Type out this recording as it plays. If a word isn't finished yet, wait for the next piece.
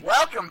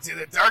welcome to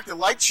the Dark to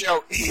Light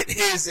Show. It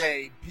is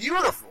a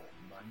beautiful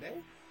Monday.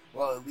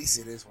 Well, at least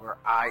it is where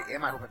I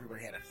am. I hope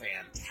everybody had a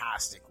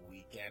fantastic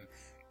weekend.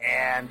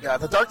 And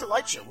the Dark to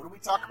Light Show, what do we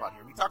talk about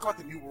here? We talk about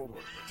the New World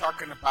Order. We're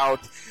talking about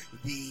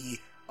the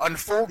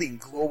unfolding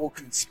global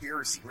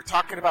conspiracy. We're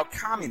talking about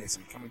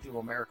communism coming to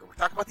America. We're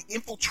talking about the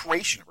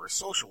infiltration of our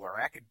social, our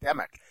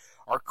academic,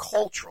 our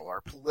cultural,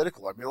 our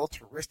political, our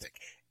militaristic.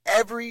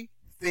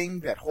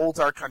 Everything that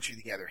holds our country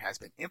together has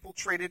been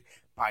infiltrated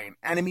by an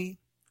enemy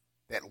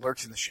that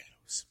lurks in the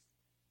shadows.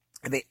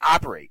 And they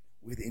operate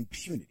with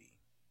impunity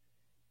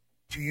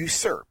to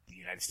usurp the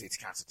United States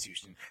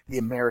Constitution, the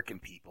American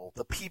people,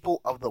 the people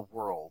of the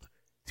world,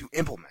 to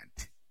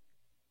implement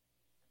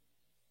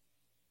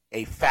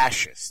a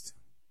fascist,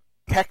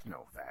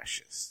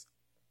 techno-fascist,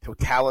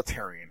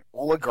 totalitarian,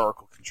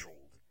 oligarchical-controlled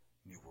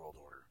New World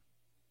Order.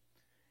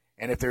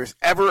 And if there's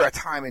ever a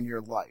time in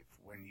your life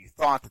when you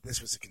thought that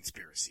this was a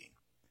conspiracy,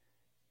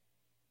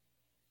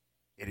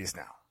 it is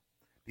now.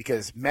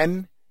 Because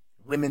men,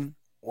 women,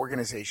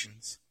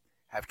 organizations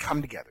have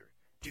come together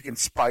to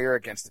conspire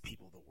against the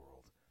people of the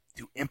world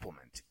to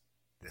implement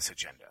this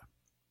agenda.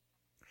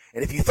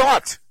 And if you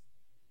thought,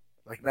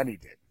 like many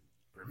did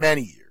for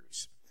many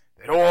years,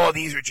 that, oh,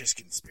 these are just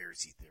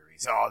conspiracy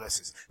theories, oh,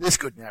 this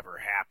could never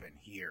happen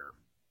here,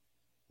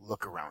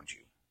 look around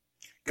you.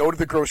 Go to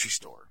the grocery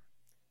store,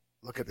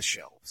 look at the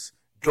shelves.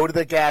 Go to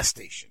the gas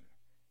station,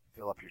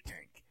 fill up your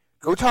tank.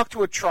 Go talk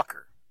to a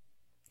trucker,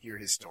 hear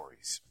his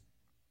stories.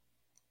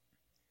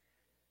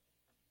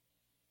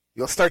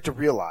 You'll start to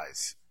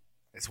realize,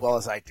 as well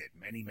as I did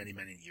many, many,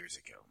 many years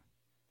ago,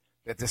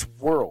 that this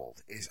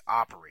world is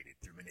operated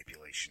through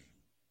manipulation.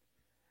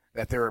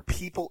 That there are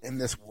people in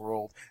this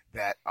world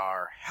that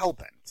are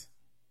hell-bent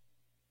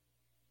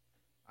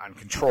on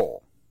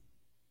control,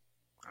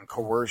 on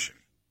coercion,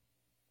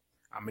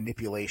 on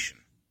manipulation.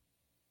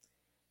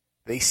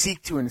 They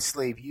seek to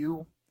enslave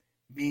you,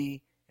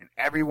 me, and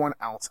everyone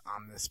else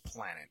on this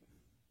planet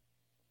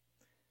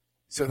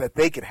so that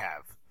they could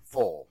have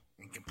full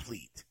and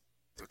complete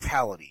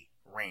totality,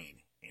 reign,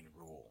 and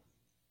rule.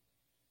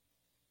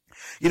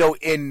 You know,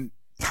 in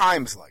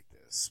times like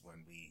this,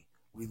 when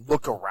we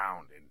look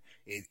around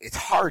and it's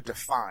hard to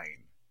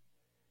find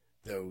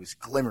those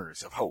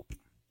glimmers of hope,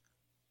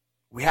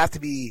 we have to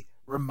be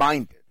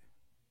reminded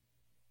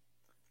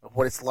of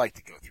what it's like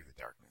to go through the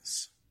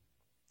darkness.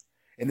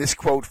 And this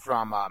quote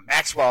from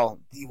Maxwell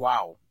D.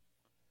 Wow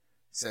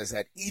says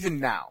that even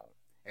now,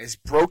 as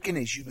broken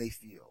as you may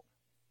feel,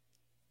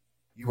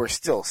 you are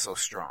still so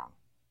strong.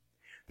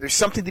 There's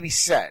something to be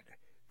said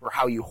for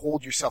how you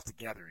hold yourself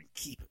together and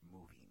keep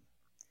moving.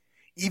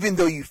 Even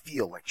though you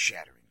feel like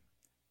shattering,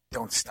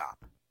 don't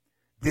stop.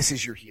 This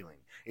is your healing.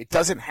 It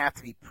doesn't have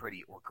to be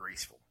pretty or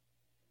graceful.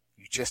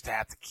 You just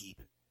have to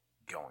keep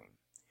going.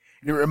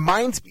 And it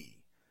reminds me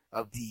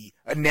of the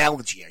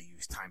analogy I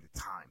use time to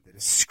time to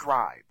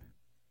describe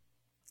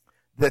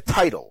the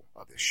title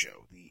of this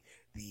show,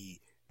 the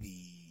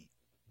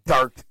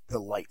Dark to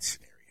Light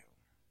scenario.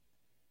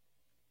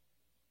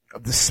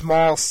 Of the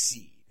small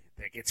seed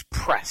that gets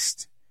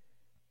pressed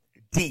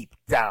deep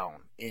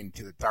down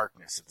into the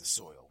darkness of the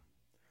soil.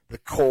 The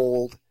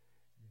cold,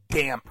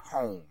 damp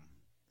home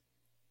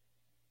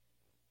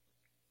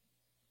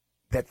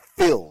that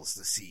fills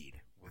the seed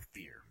with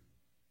fear.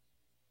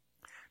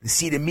 The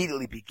seed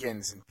immediately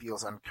begins and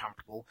feels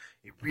uncomfortable.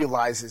 It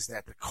realizes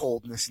that the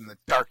coldness and the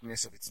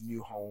darkness of its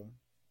new home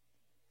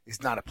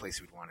is not a place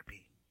it would want to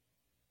be.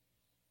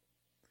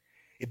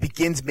 It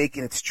begins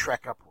making its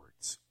trek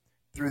upwards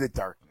through the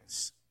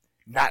darkness,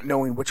 not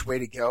knowing which way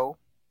to go,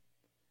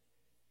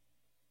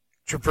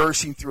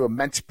 traversing through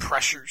immense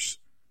pressures,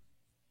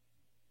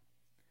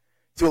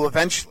 till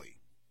eventually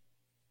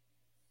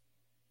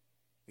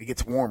it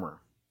gets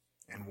warmer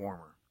and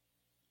warmer,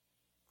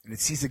 and it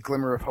sees a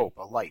glimmer of hope,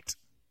 a light.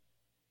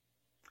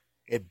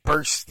 It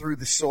bursts through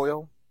the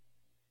soil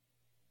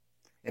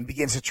and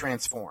begins to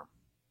transform.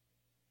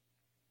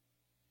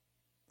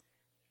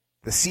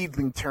 The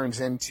seedling turns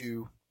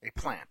into a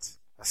plant,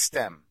 a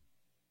stem,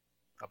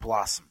 a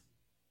blossom.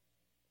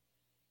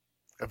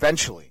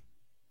 Eventually,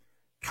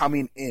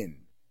 coming in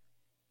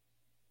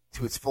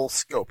to its full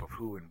scope of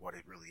who and what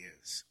it really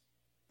is.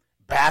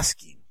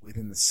 Basking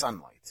within the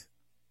sunlight.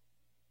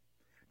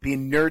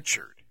 Being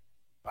nurtured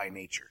by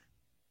nature.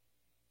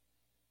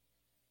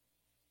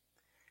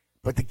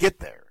 But to get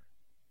there,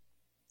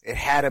 it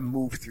had to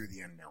move through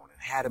the unknown.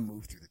 It had to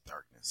move through the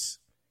darkness.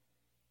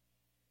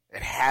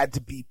 It had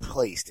to be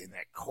placed in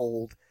that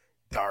cold,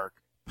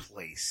 dark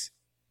place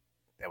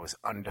that was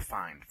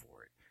undefined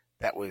for it,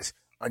 that was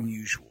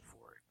unusual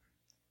for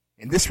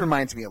it. And this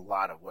reminds me a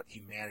lot of what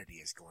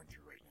humanity is going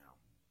through right now.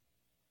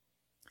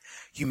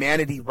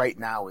 Humanity right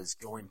now is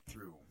going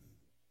through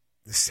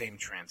the same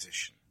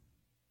transition.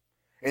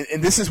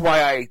 And this is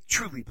why I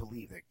truly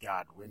believe that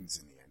God wins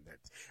in the end,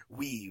 that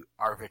we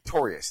are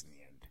victorious in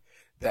the end,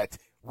 that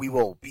we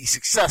will be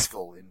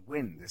successful and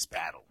win this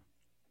battle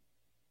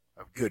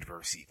of good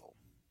versus evil.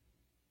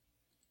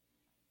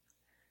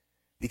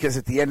 Because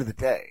at the end of the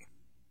day,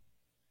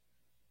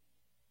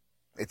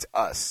 it's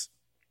us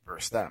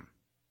versus them.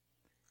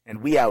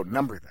 And we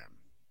outnumber them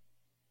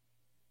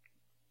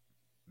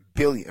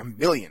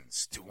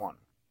millions to one.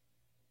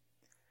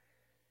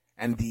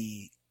 And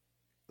the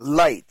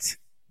light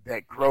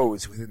that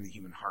grows within the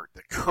human heart,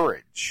 the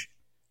courage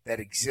that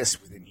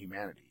exists within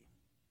humanity,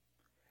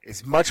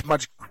 is much,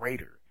 much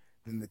greater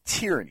than the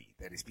tyranny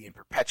that is being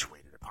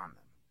perpetuated upon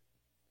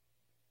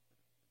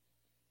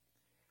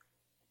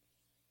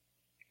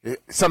them.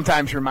 It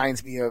sometimes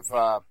reminds me of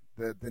the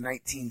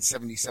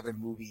 1977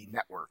 movie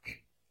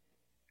Network,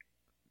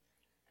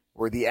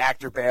 where the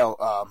actor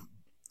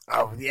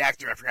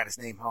I forgot his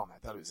name. I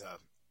thought it was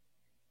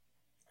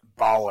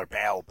Ball,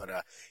 but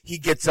he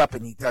gets up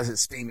and he does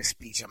his famous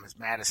speech. I'm as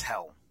mad as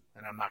hell,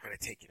 and I'm not going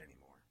to take it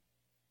anymore.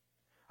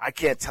 I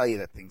can't tell you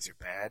that things are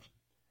bad.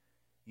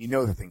 You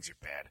know that things are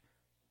bad.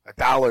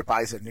 $1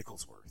 buys a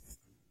nickel's worth.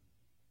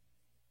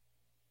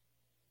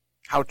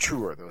 How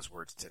true are those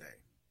words today?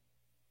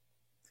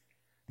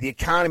 The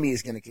economy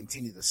is going to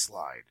continue to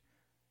slide.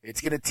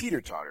 It's going to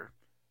teeter-totter,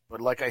 but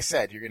like I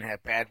said, you're going to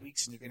have bad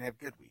weeks and you're going to have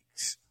good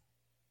weeks.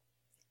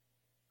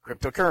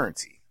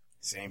 Cryptocurrency,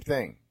 same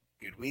thing.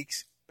 Good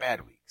weeks,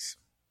 bad weeks.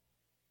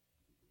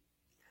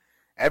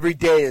 Every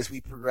day as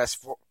we progress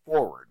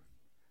forward,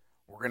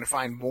 we're going to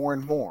find more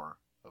and more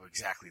of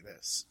exactly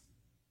this.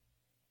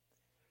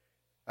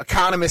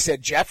 Economists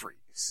at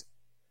Jefferies,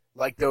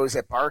 like those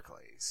at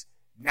Barclays,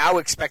 now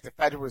expect the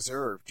Federal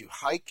Reserve to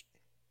hike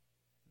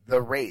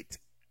the rate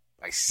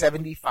by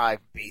 75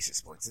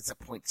 basis points. It's a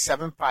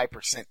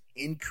 0.75%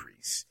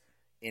 increase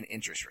in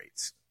interest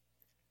rates.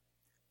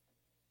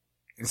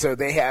 And so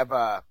they have,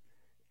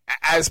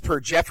 as per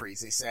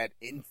Jefferies, they said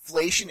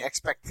inflation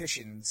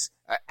expectations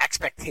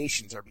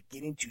are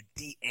beginning to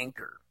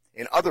de-anchor.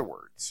 In other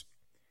words,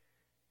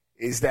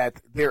 is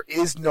that there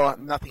is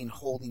nothing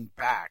holding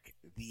back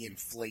the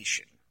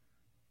inflation.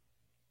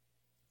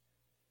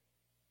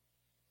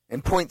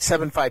 And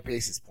 0.75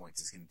 basis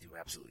points is going to do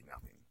absolutely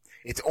nothing.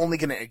 It's only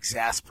going to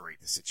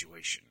exasperate the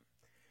situation.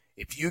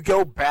 If you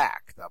go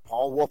back,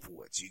 Paul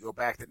Wolfowitz, you go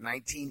back to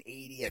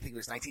 1980, I think it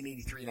was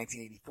 1983,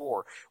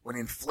 1984, when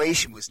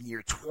inflation was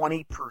near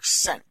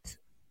 20%.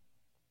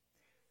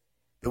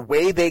 The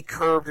way they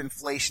curved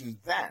inflation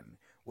then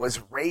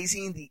was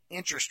raising the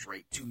interest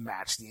rate to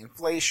match the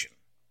inflation.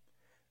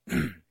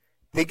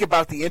 Think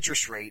about the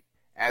interest rate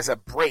as a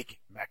brake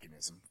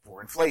mechanism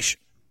for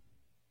inflation.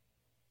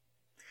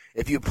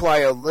 If you apply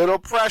a little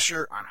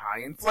pressure on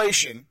high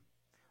inflation,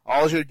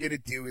 all you're going to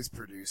do is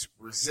produce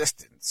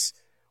resistance,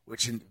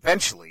 which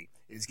eventually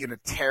is going to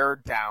tear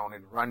down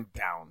and run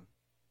down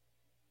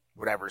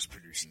whatever is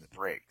producing the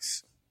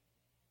brakes.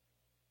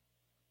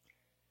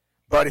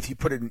 But if you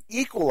put an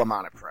equal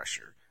amount of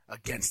pressure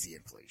against the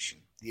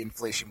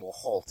inflation will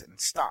halt and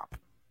stop.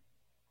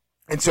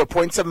 And so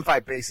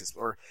 0.75 basis,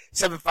 or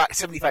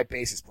 75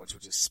 basis points,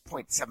 which is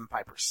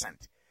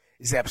 0.75%,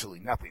 is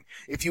absolutely nothing.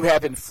 If you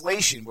have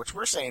inflation, which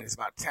we're saying is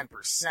about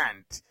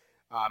 10%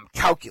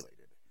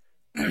 calculated,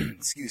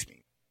 excuse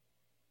me,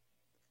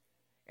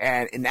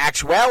 and in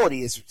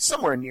actuality is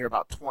somewhere near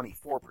about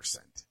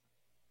 24%.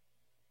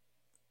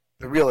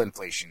 The real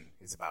inflation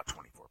is about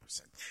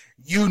 24%.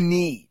 You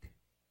need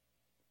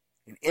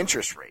an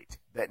interest rate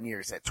that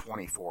nears that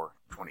 24,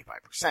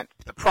 25%.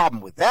 The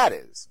problem with that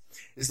is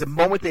the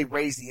moment they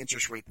raise the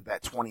interest rate to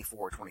that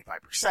 24,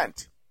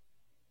 25%,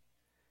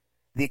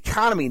 the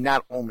economy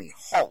not only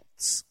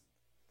halts,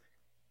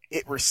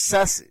 it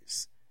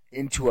recesses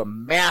into a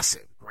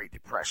massive Great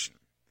Depression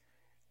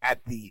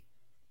at the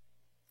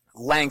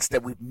lengths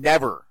that we've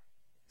never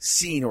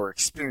seen or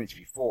experienced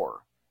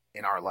before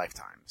in our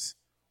lifetimes,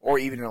 or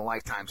even in the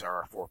lifetimes of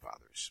our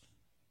forefathers.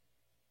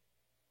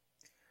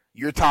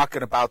 You're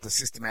talking about the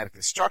systematic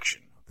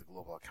destruction of the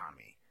global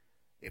economy.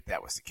 If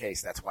that was the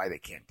case, that's why they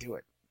can't do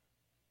it.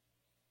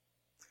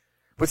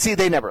 But see,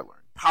 they never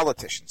learn.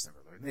 Politicians never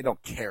learn. They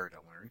don't care to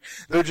learn.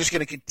 They're just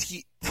going to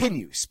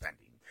continue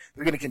spending.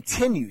 They're going to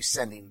continue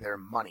sending their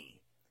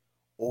money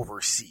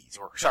overseas,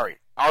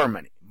 our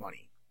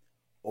money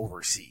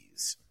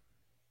overseas.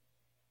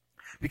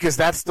 Because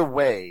that's the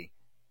way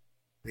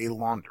they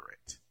launder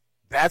it.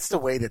 That's the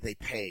way that they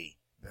pay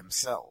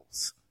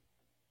themselves.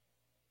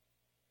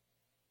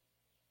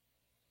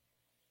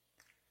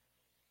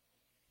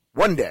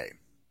 One day,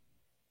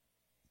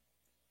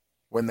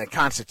 when the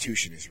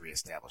Constitution is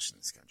reestablished in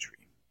this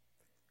country,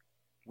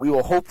 we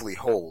will hopefully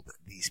hold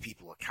these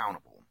people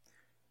accountable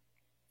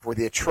for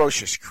the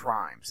atrocious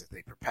crimes that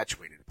they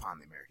perpetuated upon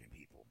the American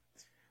people,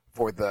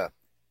 for the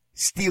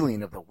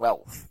stealing of the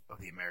wealth of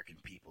the American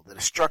people, the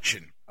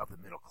destruction of the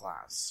middle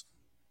class.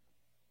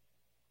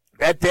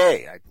 That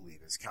day, I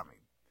believe, is coming.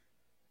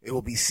 It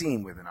will be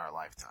seen within our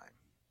lifetime.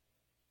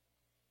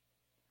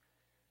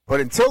 But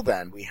until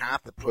then, we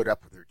have to put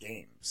up with their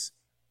games.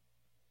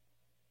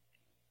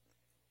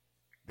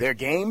 Their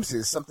games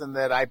is something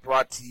that I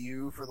brought to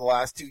you for the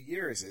last 2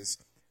 years is,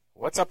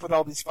 what's up with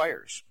all these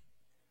fires?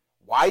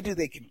 Why do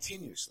they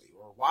continuously,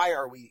 or why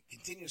are we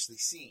continuously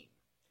seeing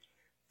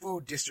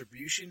food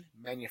distribution,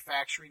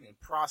 manufacturing, and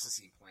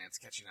processing plants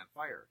catching on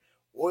fire?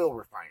 Oil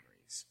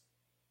refineries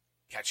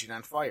catching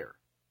on fire.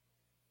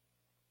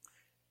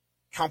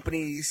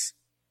 companies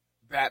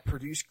that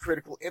produce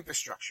critical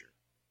infrastructure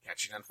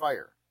catching on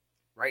fire.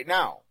 Right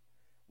now,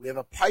 we have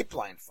a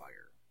pipeline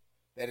fire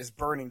that is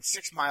burning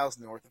 6 miles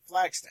north of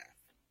Flagstaff.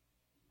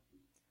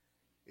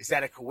 Is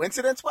that a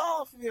coincidence?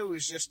 Well, if it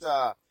was just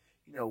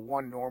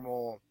one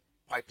normal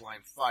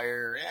pipeline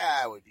fire,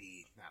 yeah, it would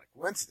be not a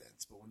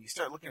coincidence. But when you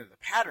start looking at the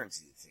patterns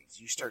of these things,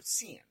 you start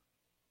seeing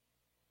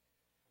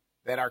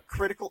that our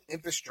critical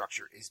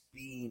infrastructure is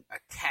being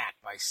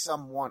attacked by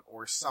someone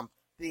or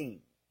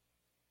something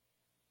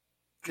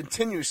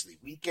continuously,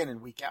 week in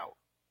and week out.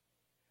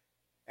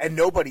 And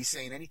nobody's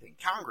saying anything.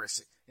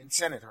 Congress and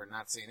Senate are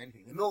not saying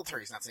anything. The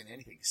military is not saying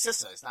anything.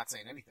 CISA is not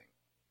saying anything.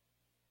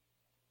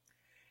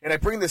 And I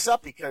bring this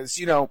up because,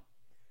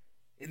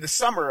 in the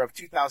summer of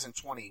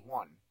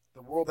 2021,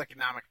 the World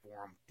Economic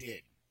Forum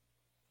did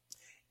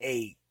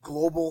a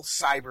global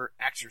cyber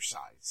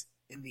exercise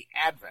in the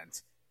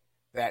advent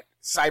that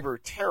cyber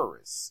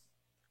terrorists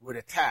would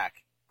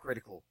attack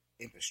critical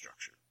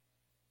infrastructure.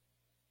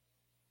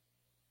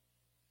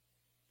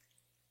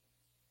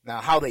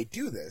 Now, how they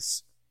do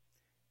this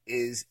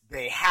is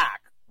they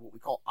hack what we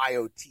call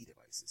IoT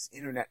devices,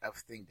 Internet of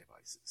Things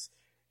devices.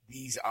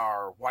 These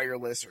are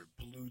wireless or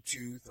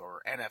Bluetooth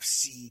or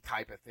NFC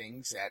type of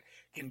things that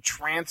can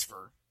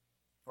transfer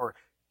or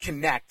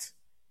connect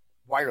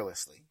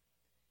wirelessly.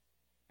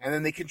 And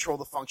then they control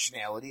the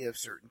functionality of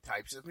certain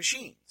types of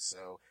machines.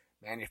 So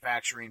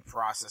manufacturing,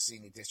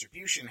 processing, and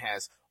distribution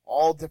has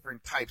all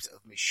different types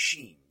of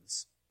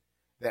machines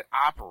that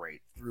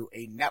operate through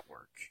a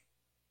network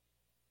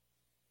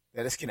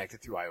that is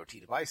connected through IoT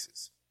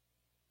devices.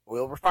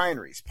 Oil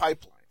refineries,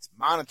 pipelines,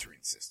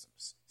 monitoring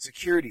systems,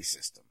 security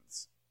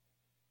systems.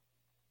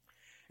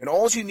 And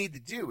all you need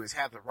to do is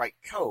have the right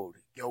code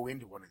go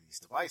into one of these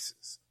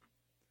devices,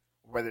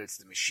 whether it's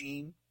the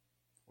machine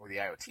or the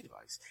IoT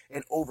device,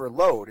 and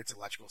overload its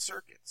electrical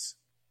circuits,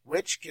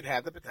 which could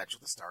have the potential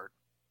to start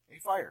a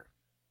fire.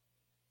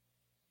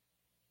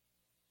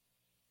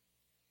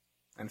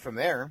 And from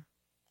there,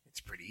 it's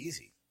pretty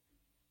easy.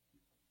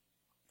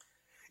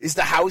 Is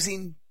the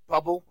housing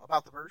bubble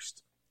about to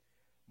burst?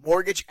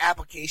 Mortgage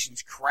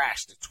applications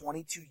crashed to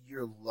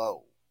 22-year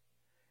low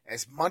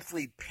as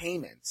monthly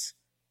payments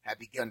have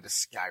begun to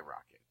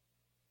skyrocket.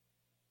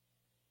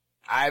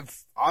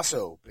 I've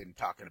also been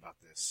talking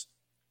about this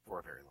for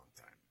a very long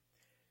time.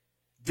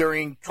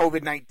 During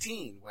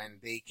COVID-19, when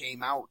they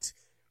came out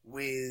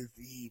with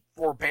the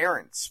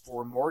forbearance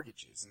for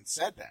mortgages and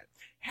said that,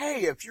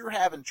 hey, if you're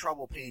having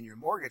trouble paying your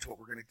mortgage, what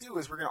we're going to do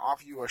is we're going to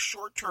offer you a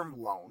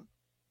short-term loan,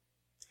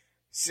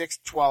 6,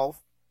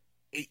 12,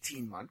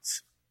 18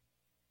 months,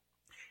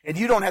 and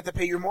you don't have to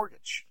pay your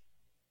mortgage.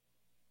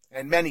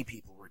 And many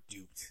people were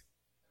duped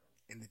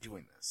into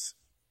doing this.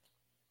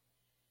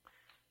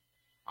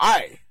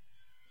 I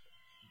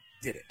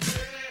did it.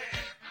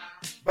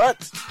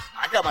 But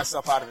I got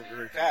myself out of it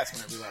very fast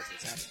when I realized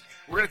what's happening.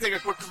 We're going to take a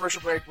quick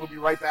commercial break. We'll be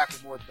right back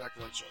with more of the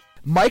Dr. Light Show.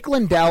 Mike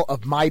Lindell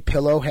of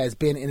MyPillow has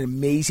been an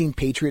amazing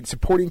patriot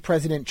supporting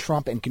President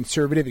Trump and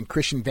conservative and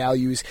Christian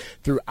values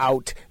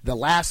throughout the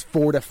last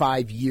 4 to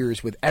 5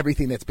 years with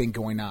everything that's been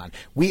going on.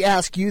 We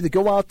ask you to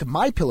go out to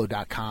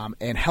MyPillow.com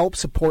and help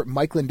support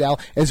Mike Lindell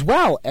as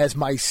well as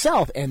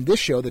myself and this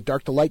show, the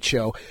Dark to Light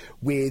Show,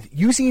 with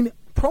using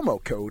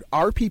promo code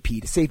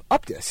RPP to save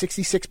up to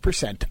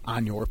 66%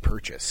 on your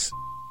purchase.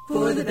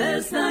 For the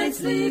best night's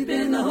sleep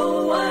in the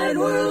whole wide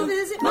world,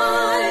 visit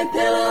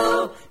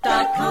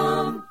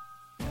MyPillow.com.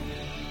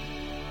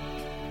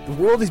 The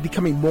world is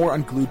becoming more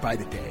unglued by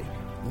the day.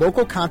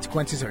 Local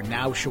consequences are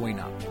now showing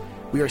up.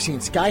 We are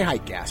seeing sky-high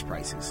gas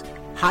prices,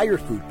 higher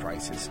food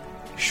prices,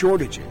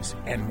 shortages,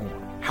 and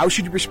more. How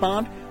should you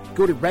respond?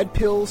 Go to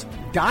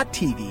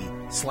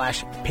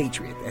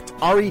redpills.tv/patriot. That's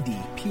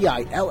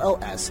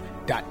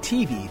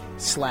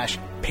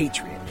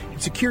redpills.tv/patriot.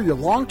 And secure your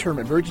long-term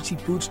emergency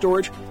food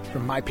storage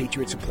from My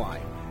Patriot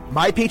Supply.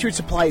 My Patriot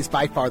Supply is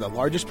by far the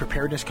largest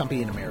preparedness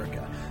company in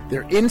America.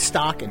 They're in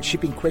stock and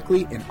shipping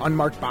quickly in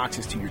unmarked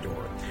boxes to your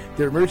door.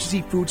 Their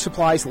emergency food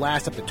supplies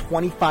last up to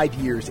 25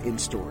 years in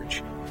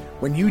storage.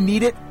 When you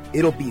need it,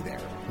 it'll be there.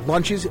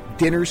 Lunches,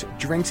 dinners,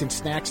 drinks, and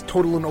snacks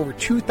totaling over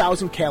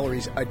 2,000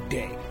 calories a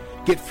day.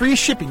 Get free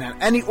shipping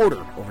on any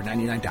order over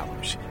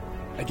 $99.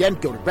 Again,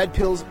 go to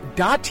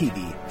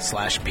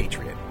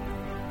redpills.tv/patriot.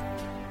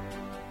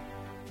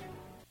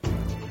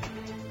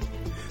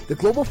 The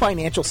global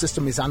financial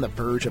system is on the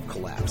verge of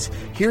collapse.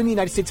 Here in the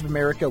United States of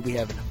America, we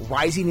have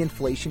rising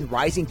inflation,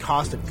 rising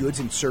cost of goods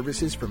and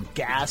services from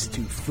gas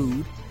to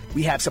food.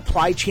 We have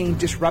supply chain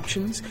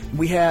disruptions.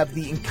 We have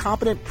the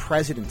incompetent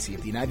presidency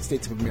of the United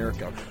States of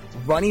America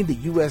running the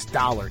U.S.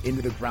 dollar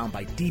into the ground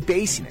by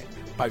debasing it,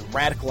 by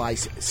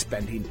radicalized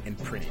spending and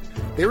printing.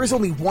 There is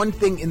only one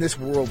thing in this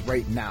world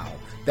right now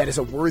that is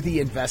a worthy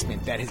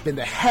investment that has been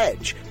the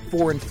hedge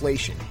for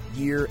inflation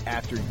year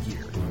after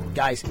year.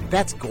 Guys,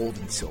 that's gold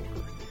and silver.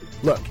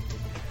 Look,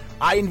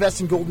 I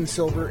invest in gold and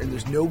silver, and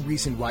there's no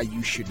reason why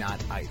you should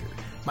not either.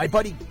 My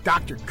buddy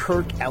Dr.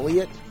 Kirk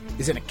Elliott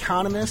is an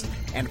economist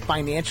and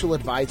financial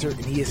advisor,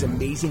 and he is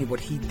amazing at what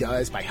he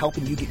does by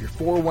helping you get your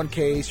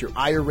 401ks, your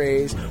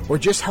IRAs, or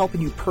just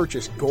helping you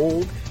purchase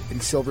gold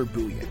and silver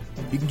bullion.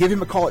 You can give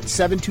him a call at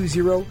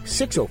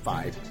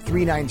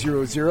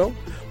 720-605-3900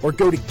 or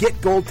go to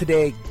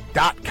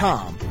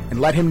getgoldtoday.com and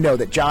let him know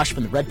that Josh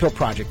from the Red Pill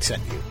Project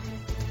sent you.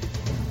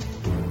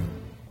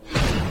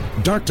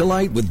 Dark to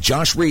Light with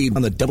Josh Reed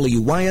on the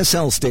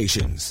WYSL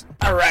stations.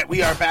 All right,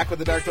 we are back with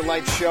the Dark to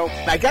Light show.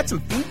 I got some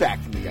feedback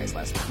from you guys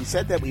last week. You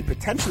said that we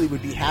potentially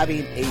would be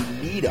having a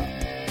meetup,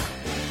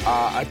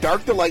 a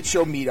Dark to Light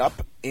show meetup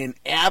in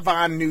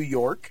Avon, New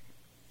York.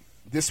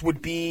 This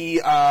would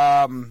be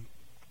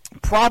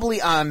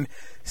probably on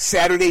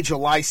Saturday,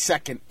 July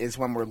 2nd is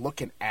when we're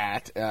looking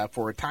at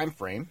for a time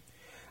frame.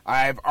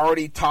 I've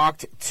already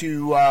talked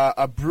to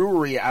a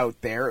brewery out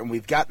there, and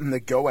we've gotten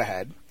the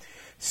go-ahead.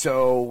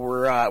 So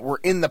we're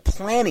in the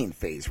planning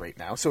phase right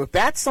now. So if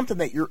that's something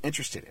that you're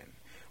interested in,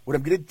 what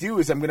I'm going to do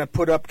is I'm going to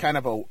put up kind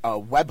of a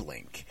web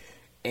link,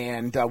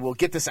 and we'll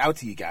get this out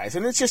to you guys.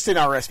 And it's just an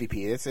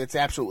RSVP. It's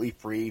absolutely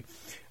free.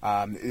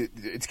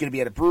 It's going to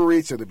be at a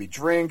brewery, so there'll be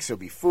drinks, there'll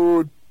be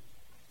food,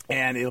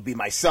 and it'll be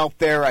myself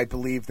there. I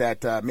believe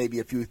that maybe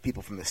a few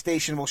people from the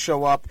station will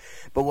show up,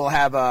 but we'll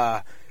have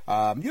have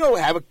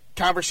a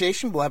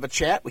conversation. We'll have a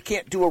chat. We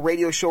can't do a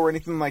radio show or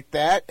anything like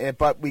that,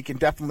 but we can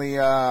definitely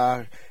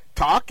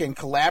talk and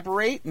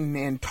collaborate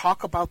and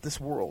talk about this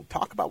world,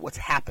 talk about what's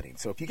happening.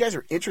 So if you guys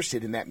are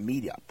interested in that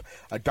meetup,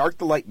 a Dark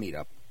to Light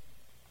meetup,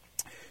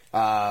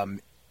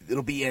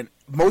 it'll be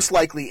most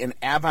likely in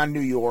Avon, New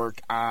York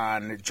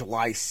on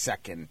July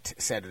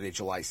 2nd, Saturday,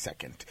 July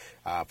 2nd,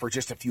 for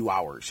just a few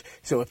hours.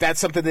 So if that's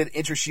something that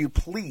interests you,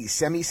 please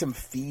send me some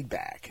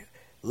feedback.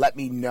 Let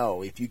me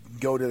know. If you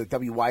go to the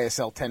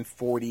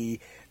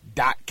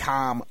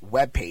WYSL1040.com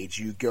webpage,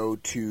 you go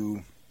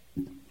to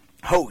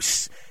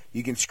hosts.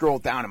 You can scroll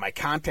down and my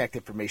contact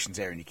information's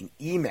there, and you can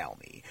email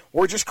me.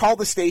 Or just call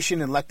the station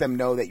and let them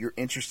know that you're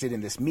interested in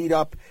this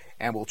meetup,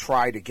 and we'll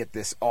try to get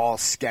this all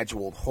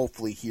scheduled,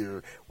 hopefully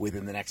here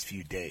within the next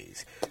few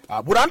days.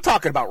 What I'm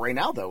talking about right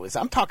now, though, is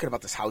I'm talking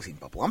about this housing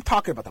bubble. I'm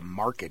talking about the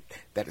market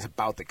that is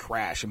about to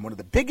crash, and one of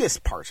the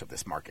biggest parts of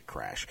this market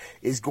crash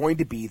is going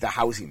to be the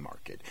housing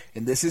market.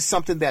 And this is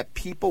something that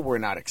people were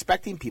not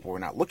expecting, people were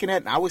not looking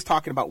at, and I was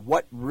talking about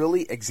what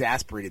really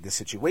exasperated the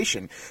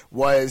situation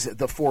was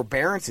the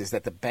forbearances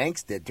that the banks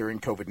did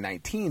during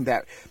COVID-19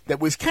 that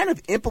was kind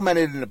of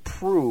implemented and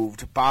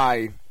approved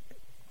by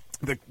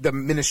the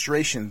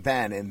administration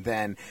then, and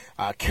then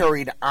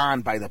carried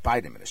on by the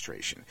Biden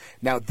administration.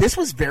 Now, this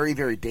was very,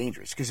 very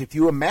dangerous because if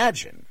you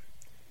imagine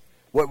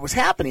what was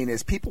happening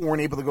is people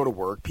weren't able to go to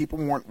work, people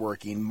weren't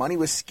working, money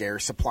was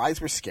scarce, supplies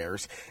were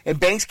scarce, and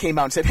banks came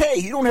out and said, hey,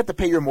 you don't have to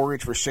pay your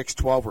mortgage for 6,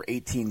 12, or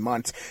 18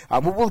 months.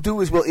 What we'll do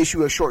is we'll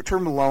issue a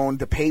short-term loan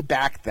to pay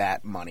back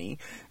that money,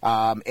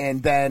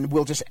 and then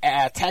we'll just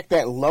tack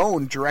that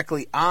loan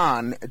directly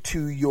on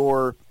to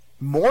your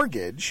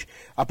mortgage,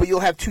 but you'll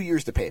have 2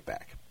 years to pay it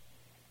back.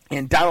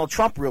 And Donald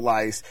Trump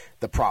realized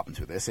the problems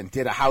with this and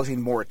did a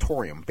housing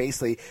moratorium.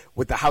 Basically,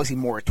 what the housing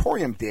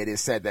moratorium did is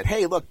said that,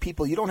 hey, look,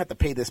 people, you don't have to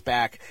pay this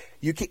back.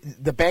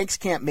 The banks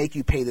can't make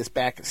you pay this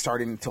back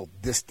starting until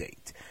this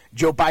date.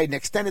 Joe Biden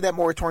extended that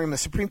moratorium. The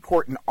Supreme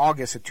Court in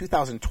August of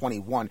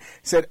 2021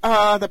 said,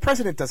 the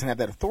president doesn't have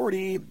that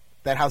authority.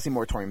 That housing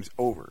moratorium is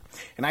over.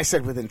 And I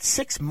said within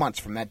 6 months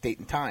from that date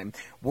and time,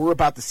 we're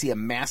about to see a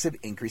massive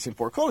increase in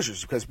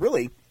foreclosures because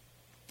really,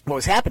 what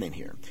was happening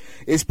here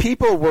is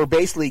people were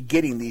basically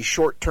getting these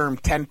short-term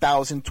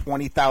 $10,000,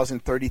 $20,000,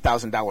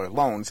 $30,000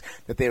 loans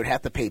that they would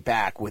have to pay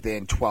back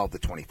within 12 to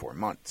 24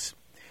 months.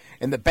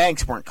 And the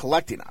banks weren't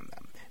collecting on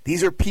them.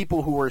 These are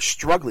people who were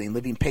struggling,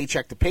 living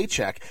paycheck to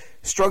paycheck,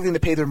 struggling to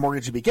pay their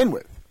mortgage to begin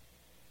with.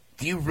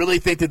 Do you really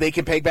think that they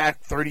can pay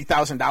back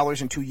 $30,000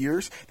 in 2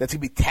 years that's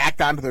going to be tacked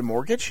onto their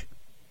mortgage?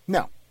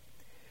 No.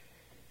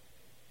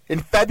 In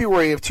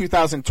February of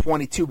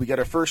 2022, we got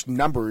our first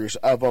numbers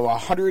of a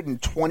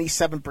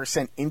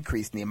 127%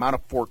 increase in the amount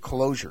of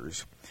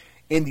foreclosures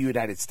in the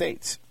United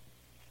States.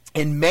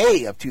 In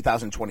May of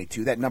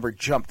 2022, that number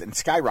jumped and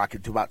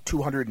skyrocketed to about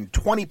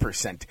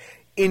 220%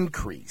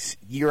 increase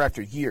year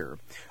after year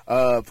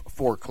of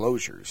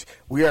foreclosures.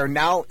 We are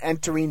now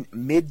entering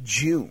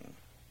mid-June,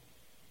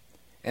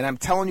 and I'm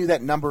telling you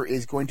that number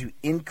is going to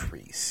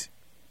increase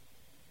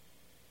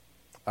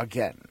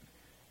again.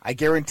 I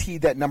guarantee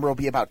that number will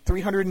be about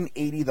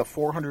 380 to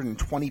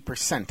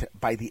 420%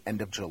 by the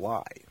end of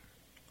July.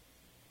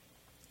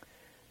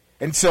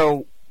 And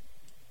so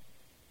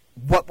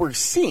what we're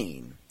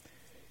seeing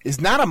is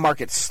not a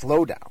market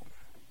slowdown.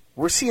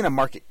 We're seeing a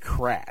market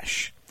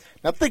crash.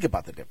 Now think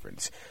about the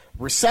difference.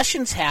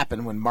 Recessions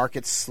happen when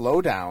markets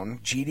slow down,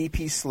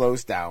 GDP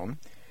slows down,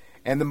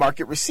 and the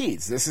market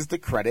recedes. This is the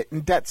credit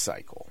and debt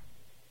cycle,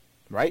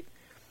 right?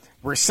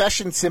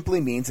 Recession simply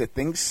means that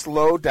things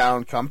slow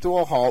down, come to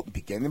a halt, and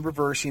begin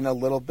reversing a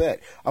little bit.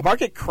 A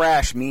market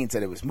crash means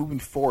that it was moving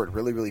forward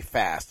really, really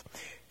fast,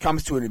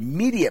 comes to an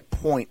immediate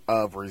point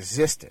of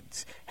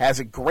resistance, has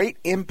a great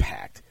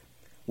impact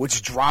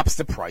which drops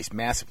the price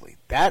massively.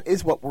 That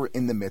is what we're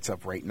in the midst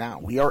of right now.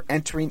 We are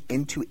entering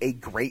into a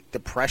Great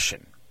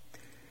Depression.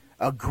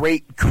 A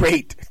great,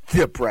 great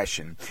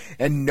depression.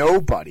 And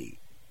nobody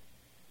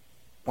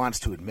wants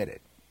to admit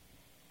it.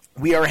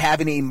 We are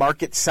having a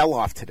market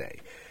sell-off today.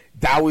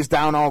 Dow is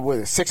down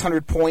over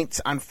 600 points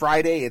on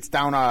Friday. It's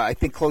down, I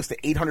think, close to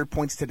 800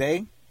 points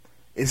today.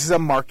 This is a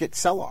market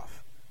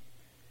sell-off.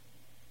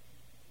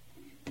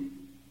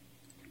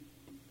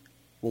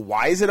 Well,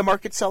 why is it a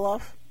market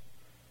sell-off?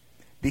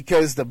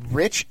 Because the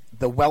rich,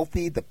 the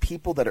wealthy, the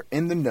people that are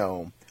in the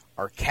know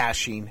are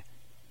cashing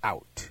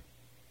out.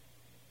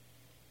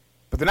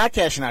 But they're not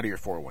cashing out of your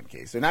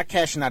 401ks. They're not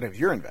cashing out of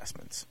your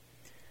investments.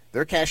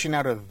 They're cashing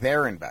out of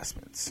their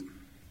investments.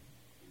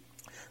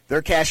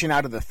 They're cashing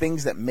out of the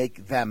things that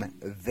make them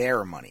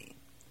their money.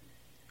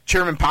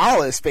 Chairman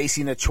Powell is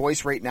facing a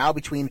choice right now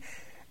between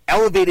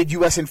elevated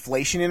U.S.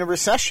 inflation and a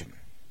recession.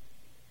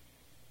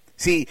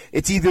 See,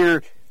 it's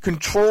either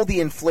control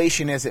the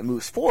inflation as it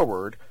moves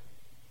forward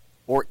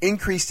or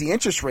increase the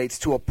interest rates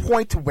to a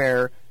point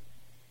where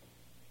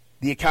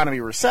the economy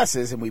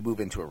recesses and we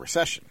move into a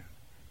recession.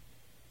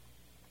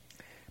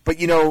 But,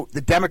 you know,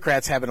 the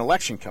Democrats have an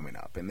election coming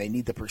up, and they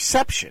need the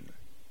perception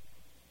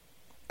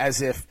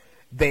as if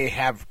they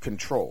have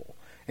control.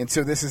 And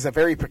so this is a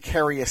very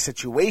precarious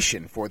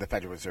situation for the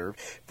Federal Reserve,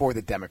 for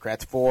the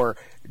Democrats, for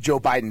Joe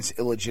Biden's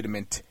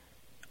illegitimate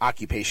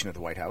occupation of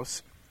the White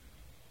House.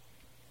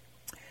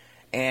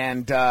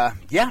 And,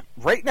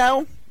 right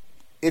now,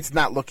 it's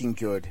not looking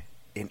good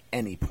in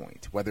any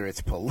point, whether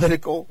it's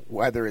political,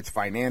 whether it's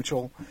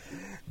financial.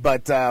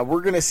 But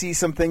we're going to see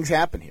some things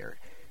happen here.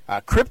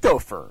 Crypto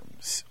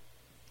firms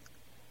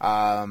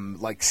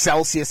like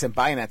Celsius and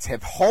Binance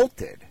have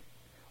halted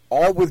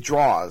all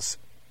withdrawals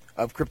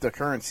of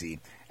cryptocurrency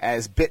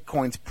as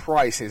Bitcoin's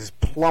price has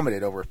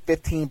plummeted over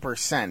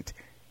 15%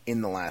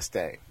 in the last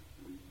day.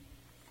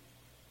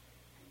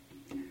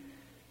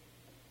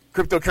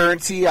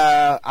 Cryptocurrency,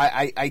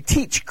 I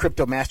teach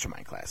crypto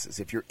mastermind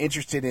classes. If you're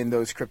interested in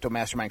those crypto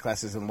mastermind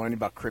classes and learning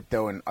about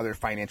crypto and other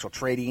financial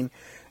trading,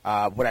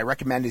 what I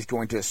recommend is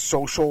going to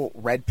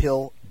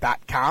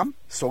socialredpill.com,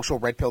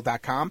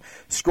 socialredpill.com.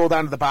 Scroll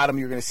down to the bottom,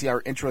 you're going to see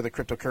our intro to the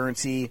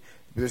cryptocurrency.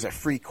 There's a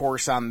free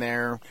course on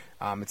there.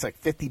 It's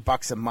like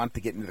 $50 a month to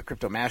get into the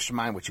crypto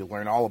mastermind, which you'll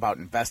learn all about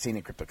investing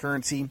in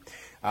cryptocurrency.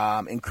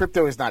 And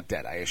crypto is not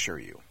dead, I assure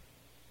you.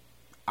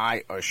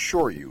 I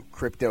assure you,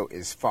 crypto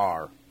is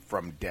far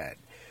from dead.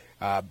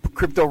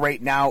 Crypto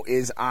right now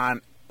is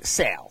on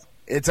sale.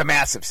 It's a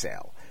massive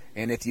sale.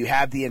 And if you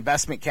have the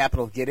investment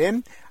capital to get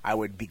in, I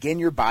would begin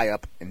your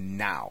buy-up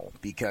now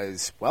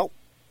because, well,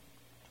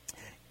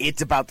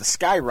 it's about to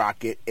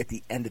skyrocket at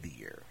the end of the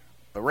year.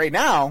 But right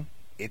now,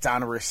 it's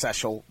on a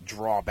recessional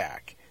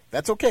drawback.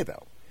 That's okay,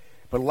 though.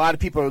 But a lot of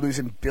people are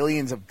losing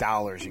billions of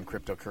dollars in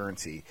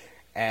cryptocurrency.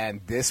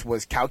 And this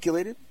was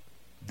calculated.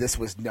 This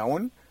was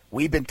known.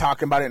 We've been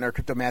talking about it in our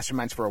crypto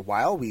masterminds for a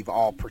while. We've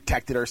all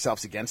protected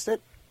ourselves against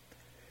it.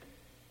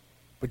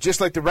 But just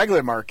like the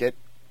regular market,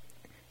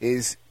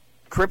 is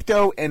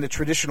crypto and the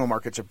traditional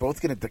markets are both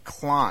going to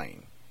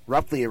decline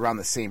roughly around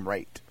the same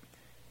rate.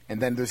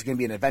 And then there's going to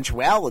be an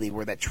eventuality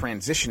where that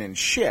transition and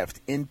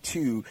shift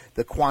into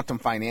the quantum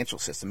financial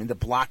system, into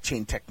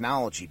blockchain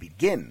technology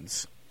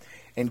begins,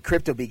 and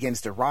crypto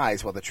begins to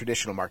rise while the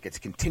traditional markets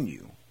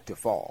continue to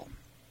fall.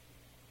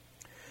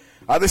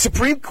 The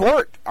Supreme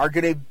Court are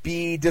going to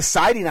be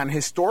deciding on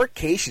historic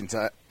cases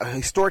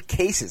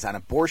on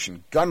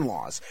abortion, gun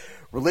laws,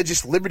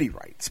 religious liberty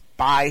rights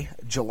by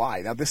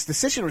July. Now, this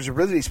decision was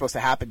originally supposed to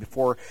happen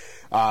before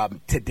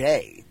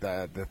today,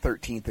 the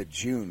 13th of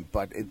June,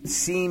 but it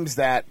seems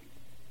that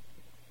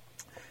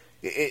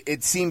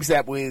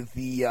with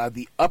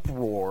the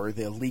uproar,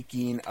 the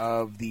leaking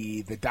of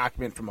the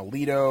document from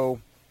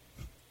Alito,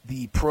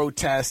 the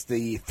protests,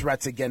 the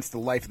threats against the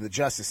life of the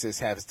justices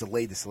has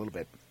delayed this a little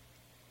bit.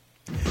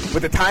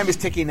 But the time is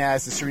ticking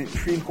as the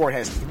Supreme Court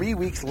has 3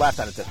 weeks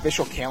left on its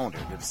official calendar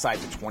to decide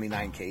the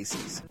 29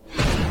 cases.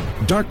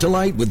 Dark to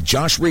Light with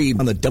Josh Reed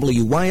on the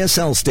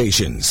WYSL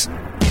stations.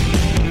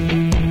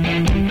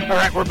 All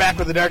right, we're back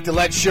with the Dark to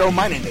Light show.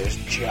 My name is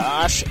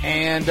Josh,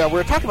 and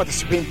we're talking about the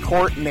Supreme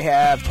Court, and they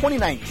have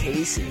 29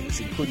 cases,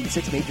 including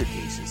 6 major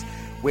cases,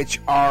 which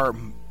are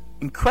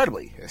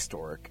incredibly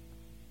historic,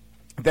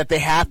 that they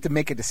have to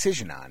make a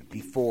decision on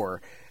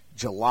before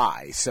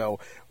July. So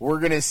we're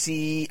going to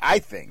see, I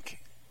think,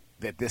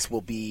 that this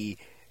will be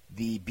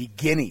the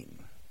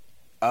beginning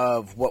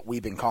of what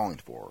we've been calling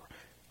for,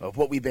 of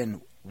what we've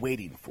been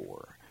waiting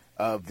for,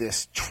 of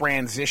this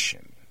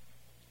transition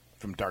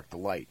from dark to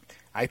light.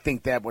 I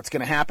think that what's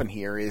going to happen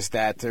here is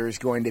that there's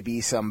going to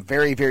be some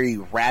very, very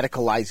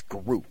radicalized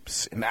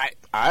groups, and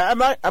I'm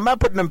not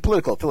putting a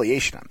political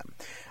affiliation on them.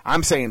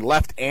 I'm saying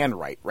left and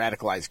right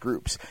radicalized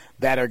groups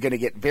that are going to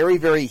get very,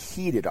 very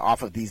heated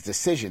off of these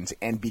decisions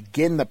and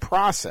begin the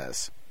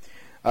process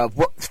of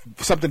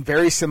something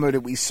very similar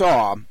that we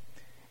saw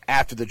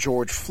after the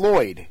George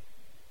Floyd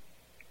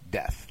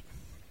death,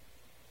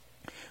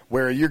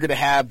 where you're going to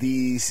have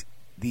these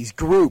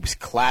groups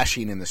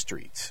clashing in the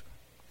streets.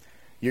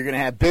 You're going to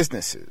have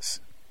businesses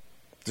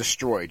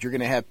destroyed. You're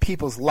going to have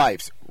people's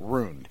lives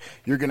ruined.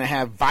 You're going to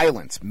have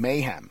violence,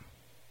 mayhem,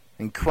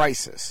 and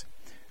crisis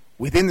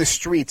within the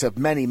streets of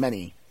many,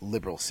 many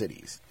liberal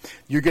cities.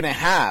 You're going to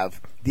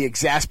have the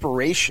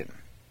exasperation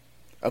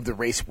of the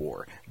race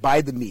war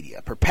by the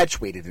media,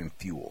 perpetuated and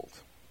fueled.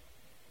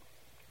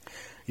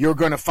 You're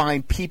going to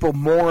find people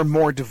more and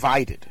more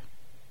divided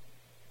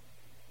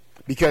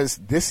because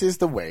this is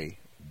the way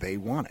they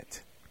want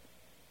it.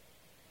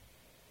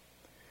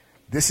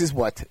 This is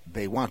what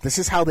they want. This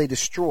is how they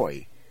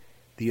destroy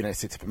the United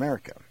States of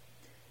America.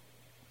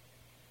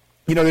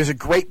 You know, there's a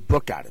great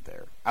book out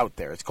there.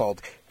 It's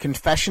called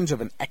Confessions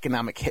of an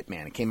Economic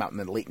Hitman. It came out in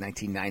the late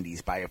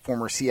 1990s by a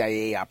former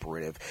CIA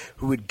operative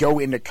who would go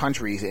into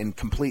countries and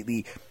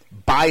completely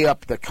buy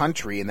up the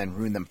country and then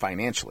ruin them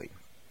financially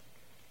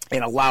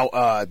and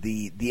allow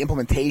the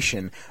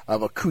implementation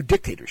of a coup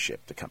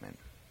dictatorship to come in.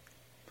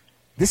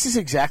 This is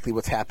exactly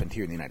what's happened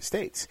here in the United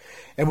States.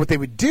 And what they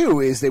would do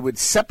is they would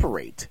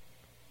separate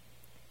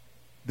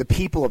the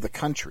people of the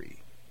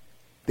country.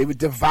 They would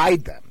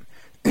divide them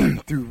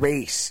through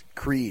race,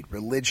 creed,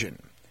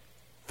 religion,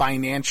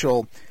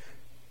 financial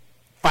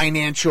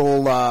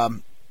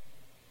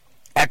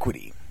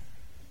equity.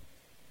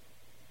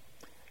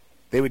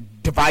 They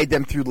would divide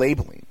them through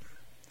labeling.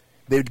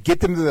 They would get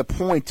them to the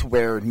point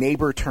where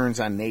neighbor turns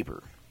on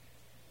neighbor,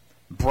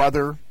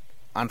 brother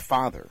on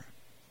father,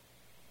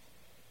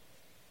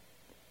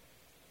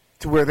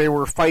 to where they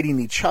were fighting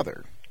each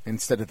other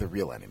instead of the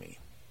real enemy.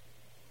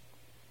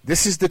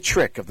 This is the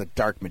trick of the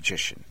dark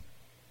magician.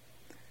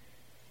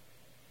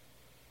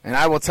 And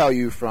I will tell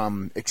you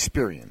from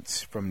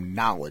experience, from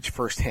knowledge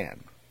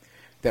firsthand,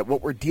 that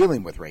what we're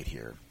dealing with right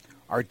here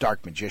are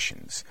dark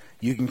magicians.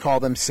 You can call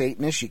them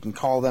Satanists, you can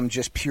call them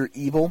just pure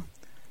evil.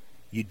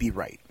 You'd be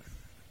right.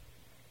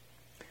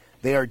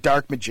 They are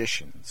dark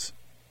magicians.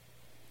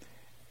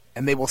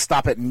 And they will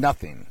stop at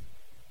nothing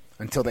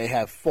until they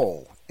have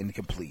full and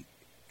complete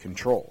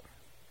control.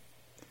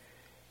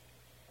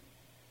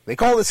 They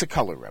call this a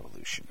color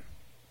revolution,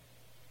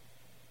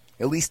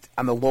 at least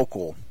on the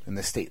local and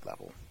the state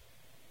level.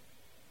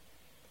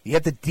 You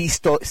have to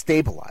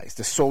destabilize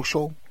the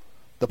social,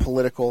 the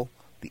political,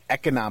 the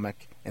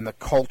economic, and the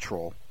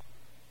cultural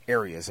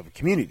areas of a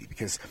community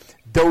because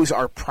those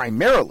are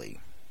primarily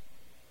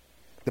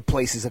the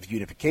places of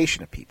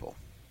unification of people.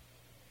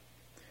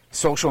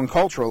 Social and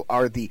cultural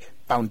are the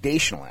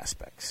foundational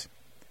aspects.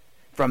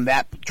 From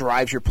that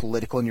derives your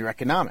political and your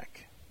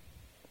economic.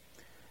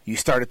 You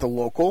start at the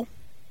local,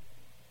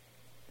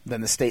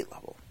 then the state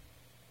level.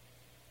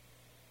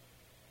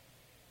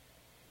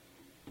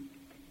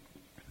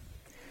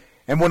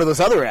 And one of those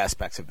other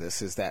aspects of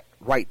this is that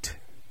right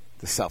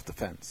to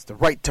self-defense, the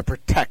right to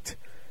protect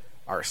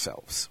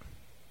ourselves.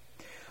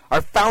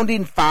 Our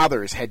founding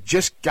fathers had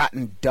just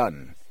gotten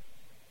done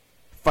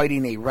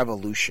fighting a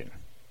revolution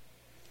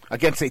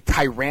against a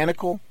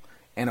tyrannical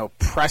and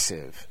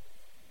oppressive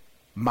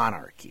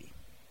monarchy.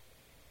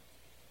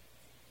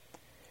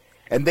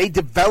 And they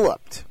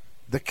developed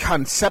the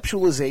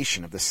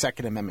conceptualization of the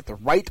Second Amendment, the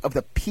right of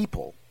the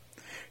people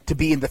to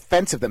be in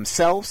defense of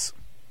themselves,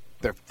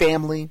 their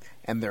family,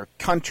 and their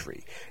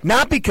country.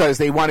 Not because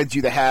they wanted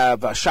you to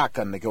have a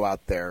shotgun to go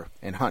out there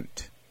and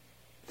hunt.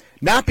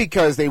 Not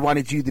because they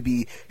wanted you to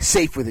be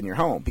safe within your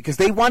home. Because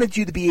they wanted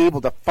you to be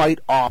able to fight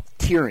off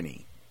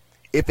tyranny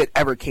if it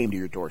ever came to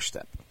your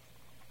doorstep.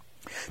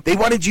 They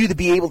wanted you to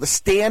be able to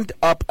stand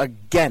up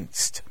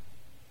against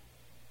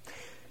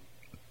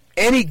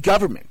any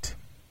government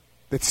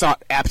that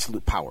sought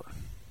absolute power.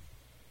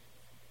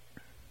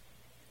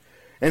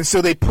 And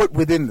so they put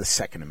within the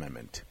Second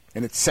Amendment,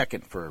 and it's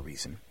second for a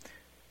reason,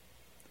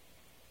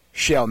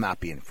 shall not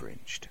be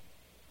infringed.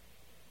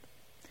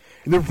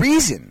 And the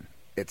reason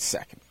it's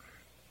second,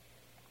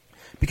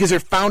 because our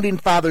founding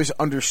fathers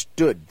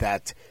understood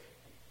that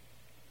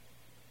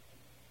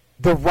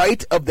the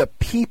right of the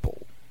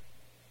people,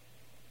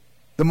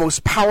 the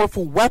most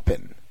powerful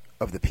weapon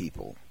of the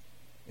people,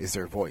 is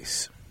their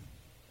voice.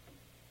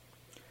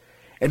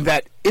 And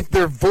that if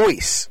their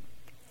voice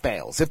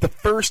fails, if the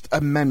First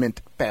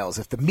Amendment fails,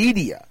 if the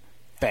media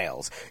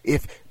fails,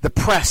 if the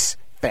press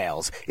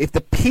fails, if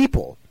the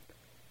people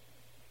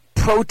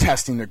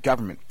protesting their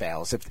government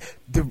fails, if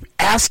the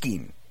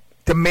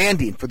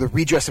demanding for the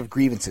redress of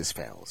grievances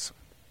fails,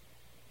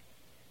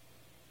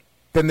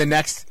 then the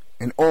next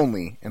and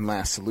only and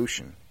last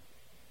solution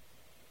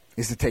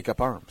is to take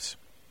up arms.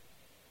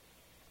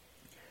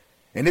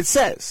 And it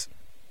says,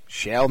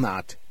 shall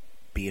not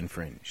be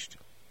infringed.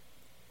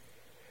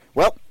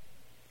 Well,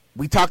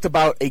 we talked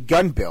about a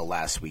gun bill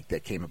last week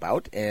that came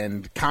about,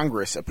 and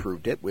Congress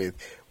approved it with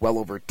well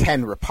over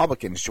 10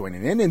 Republicans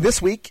joining in. And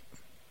this week,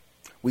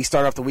 we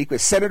start off the week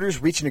with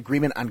senators reaching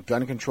agreement on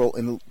gun control,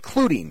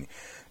 including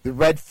the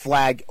red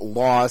flag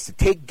laws to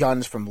take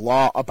guns from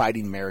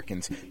law-abiding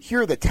Americans.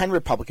 Here are the 10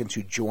 Republicans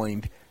who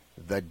joined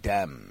the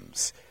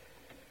Dems.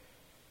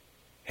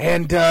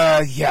 And,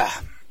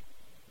 10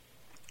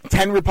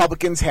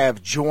 Republicans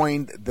have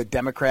joined the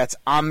Democrats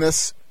on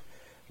this.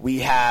 We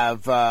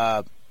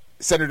have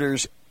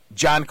Senators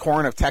John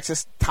Cornyn of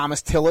Texas,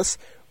 Thomas Tillis,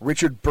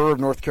 Richard Burr of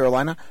North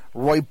Carolina,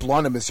 Roy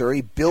Blunt of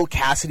Missouri, Bill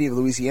Cassidy of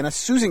Louisiana,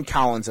 Susan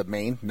Collins of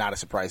Maine, not a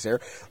surprise there,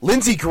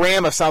 Lindsey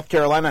Graham of South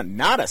Carolina,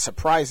 not a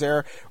surprise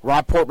there,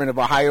 Rob Portman of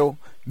Ohio,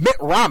 Mitt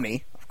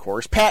Romney, of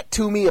course, Pat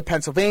Toomey of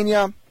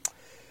Pennsylvania.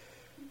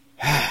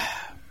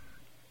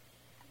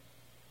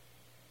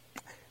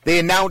 They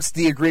announced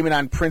the agreement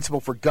on principle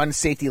for gun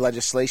safety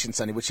legislation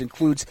Sunday, which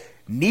includes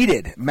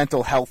needed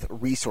mental health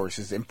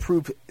resources,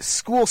 improved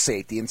school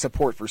safety and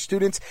support for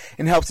students,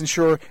 and helps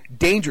ensure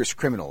dangerous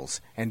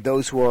criminals and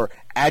those who are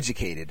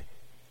agitated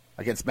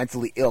against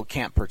mentally ill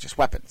can't purchase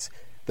weapons.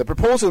 The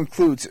proposal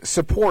includes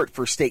support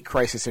for state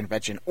crisis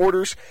intervention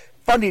orders,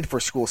 funding for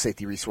school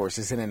safety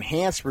resources, an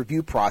enhanced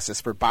review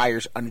process for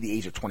buyers under the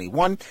age of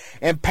 21,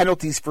 and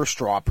penalties for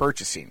straw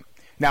purchasing.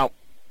 Now,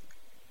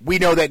 we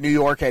know that New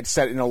York had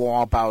set in a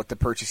law about the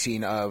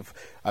purchasing of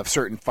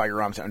certain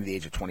firearms under the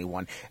age of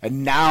 21.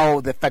 And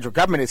now the federal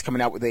government is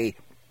coming out with a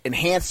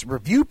enhanced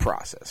review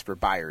process for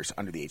buyers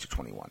under the age of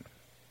 21.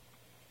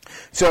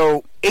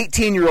 So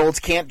 18-year-olds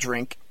can't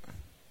drink.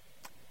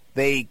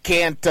 They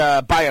can't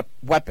buy a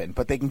weapon,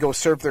 but they can go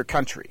serve their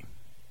country.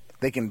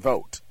 They can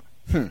vote.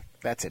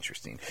 That's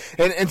interesting.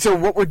 And so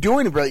what we're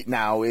doing right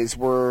now is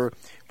we're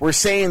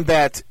saying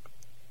that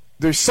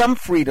there's some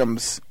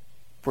freedoms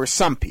for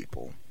some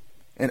people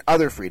and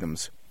other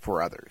freedoms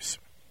for others.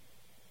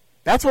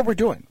 That's what we're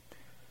doing.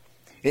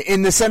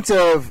 In the sense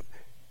of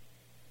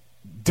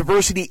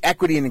diversity,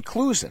 equity, and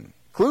inclusion,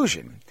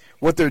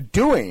 what they're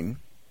doing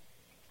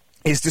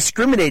is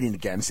discriminating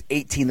against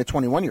 18 to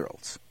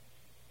 21-year-olds.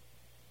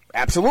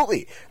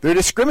 Absolutely. They're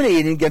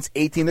discriminating against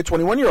 18 to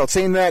 21-year-olds,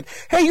 saying that,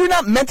 hey, you're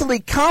not mentally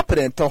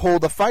competent to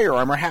hold a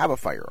firearm or have a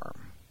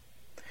firearm.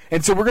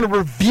 And so we're going to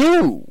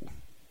review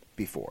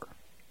before.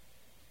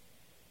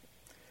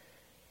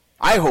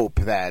 I hope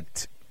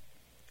that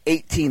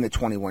 18 to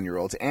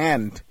 21-year-olds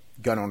and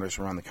gun owners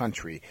around the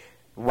country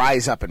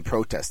rise up and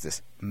protest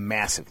this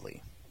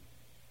massively.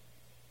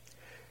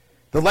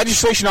 The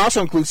legislation also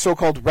includes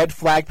so-called red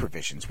flag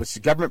provisions, which is the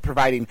government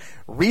providing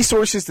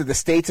resources to the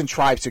states and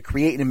tribes to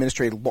create and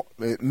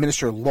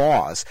administer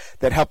laws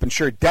that help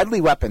ensure deadly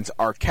weapons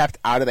are kept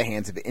out of the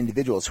hands of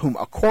individuals whom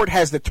a court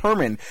has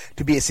determined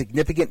to be a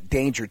significant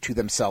danger to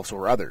themselves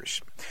or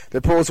others.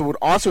 The proposal would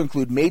also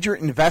include major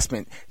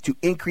investment to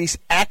increase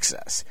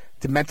access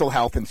to mental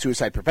health and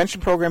suicide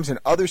prevention programs and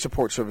other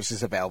support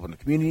services available in the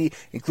community,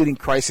 including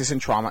crisis and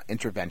trauma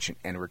intervention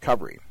and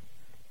recovery.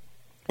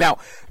 Now,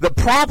 the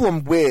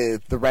problem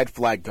with the red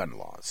flag gun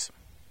laws,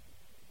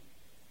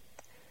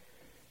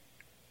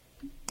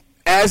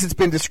 as it's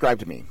been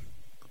described to me,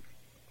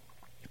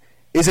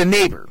 is a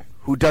neighbor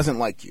who doesn't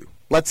like you.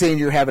 Let's say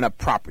you're having a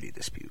property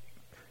dispute.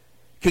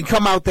 Can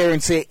come out there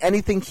and say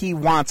anything he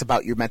wants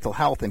about your mental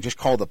health and just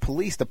call the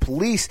police. The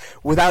police,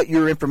 without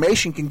your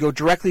information, can go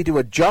directly to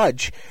a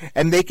judge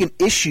and they can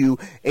issue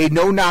a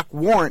no-knock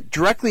warrant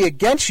directly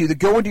against you to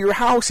go into your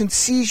house and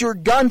seize your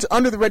guns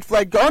under the red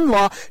flag gun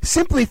law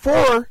simply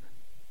for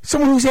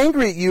someone who's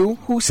angry at you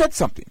who said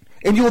something.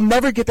 And you'll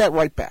never get that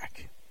right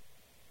back.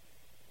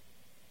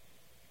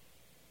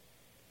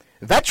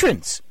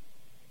 Veterans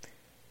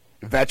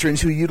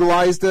who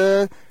utilize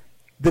the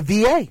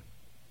VA.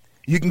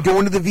 You can go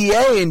into the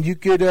VA and you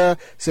could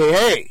say,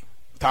 hey,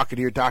 talking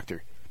to your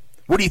doctor,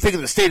 what do you think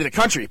of the state of the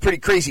country? Pretty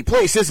crazy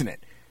place, isn't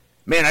it?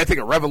 Man, I think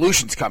a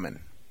revolution's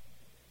coming.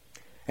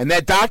 And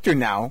that doctor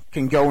now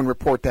can go and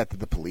report that to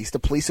the police. The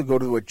police will go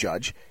to a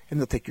judge and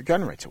they'll take your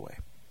gun rights away.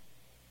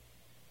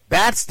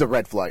 That's the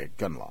red flag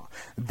gun law.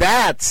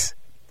 That's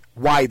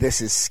why this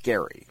is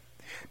scary.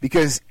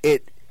 Because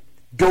it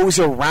goes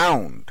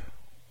around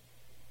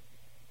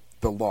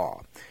the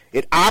law.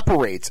 It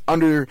operates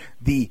under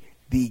the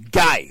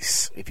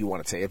guise, if you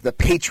want to say, of the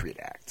Patriot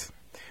Act,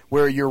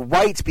 where your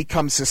rights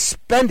become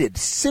suspended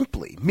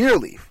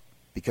merely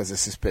because of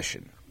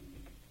suspicion.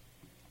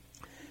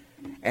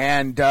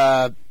 And,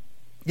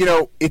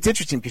 it's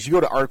interesting because you go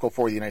to Article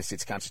 4 of the United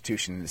States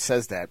Constitution and it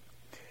says that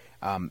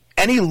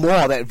any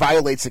law that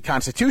violates the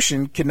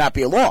Constitution cannot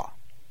be a law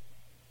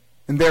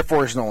and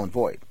therefore is null and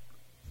void.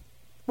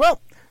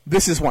 Well,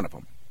 this is one of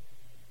them.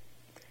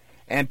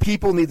 And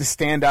people need to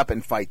stand up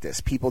and fight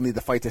this. People need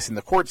to fight this in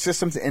the court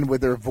systems and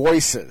with their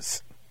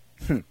voices.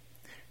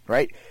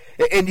 Right?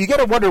 And you got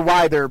to wonder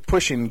why they're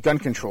pushing gun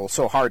control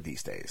so hard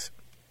these days.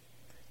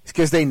 It's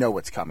because they know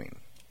what's coming.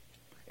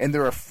 And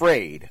they're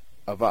afraid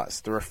of us.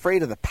 They're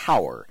afraid of the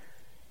power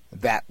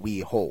that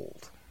we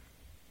hold.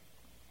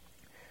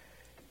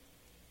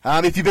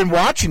 If you've been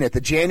watching it,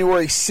 the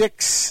January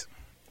 6th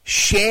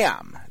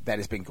sham that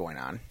has been going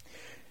on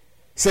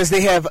says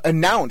they have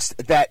announced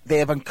that they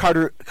have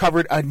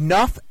uncovered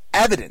enough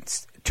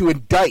evidence to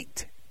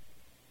indict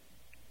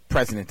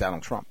President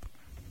Donald Trump.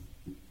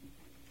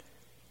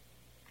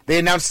 They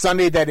announced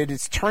Sunday that it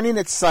is turning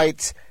its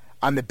sights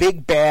on the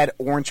big bad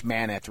orange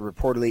man after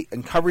reportedly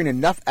uncovering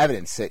enough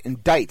evidence to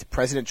indict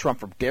President Trump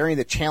for daring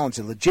to challenge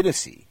the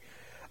legitimacy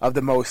of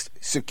the most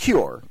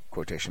secure,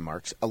 quotation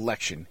marks,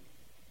 election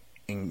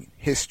in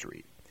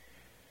history.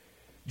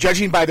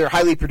 Judging by their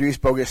highly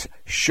produced bogus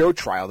show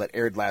trial that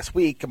aired last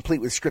week, complete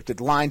with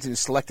scripted lines and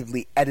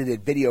selectively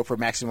edited video for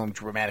maximum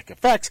dramatic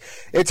effects,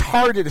 it's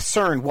hard to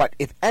discern what,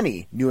 if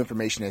any, new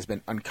information has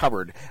been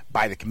uncovered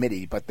by the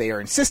committee, but they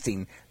are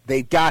insisting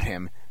they've got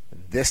him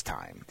this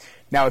time.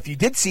 Now, if you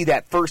did see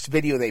that first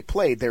video they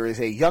played, there is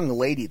a young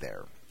lady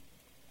there.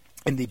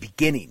 In the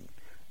beginning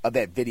of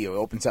that video, it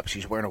opens up,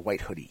 she's wearing a white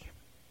hoodie.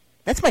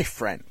 That's my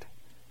friend.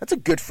 That's a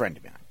good friend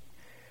of mine.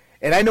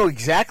 And I know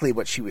exactly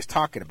what she was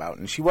talking about,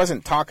 and she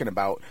wasn't talking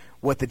about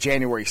what the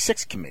January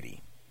 6th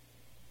committee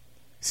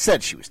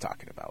said she was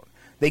talking about.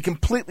 They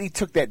completely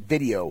took that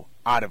video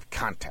out of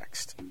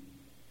context.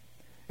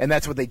 And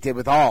that's what they did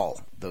with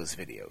all those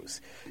videos,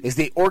 is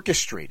they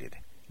orchestrated,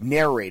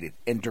 narrated,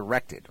 and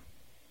directed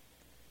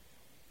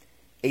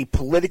a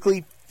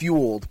politically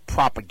fueled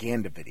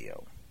propaganda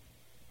video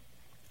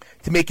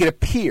to make it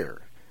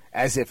appear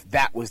as if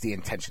that was the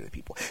intention of the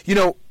people. You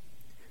know,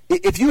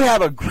 if you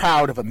have a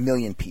crowd of 1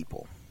 million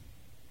people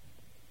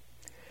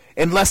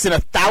and less than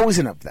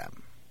 1,000 of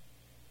them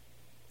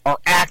are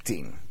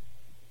acting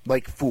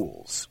like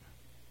fools,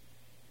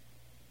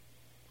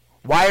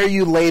 why are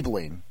you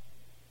labeling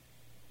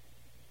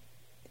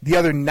the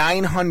other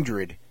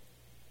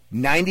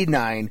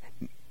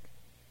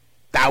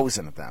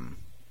 999,000 of them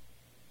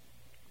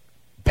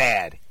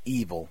bad,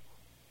 evil,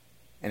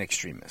 and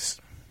extremists?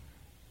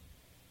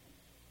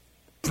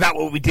 It's not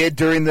what we did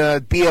during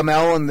the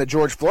BML and the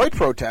George Floyd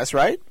protests,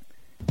 right?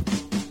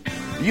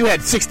 You had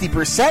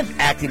 60%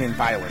 acting in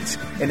violence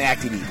and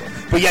acting evil.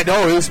 But yeah,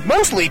 no, it was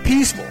mostly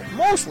peaceful.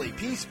 Mostly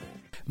peaceful.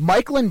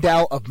 Mike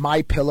Lindell of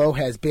MyPillow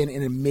has been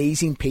an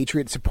amazing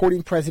patriot,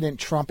 supporting President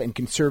Trump and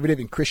conservative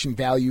and Christian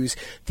values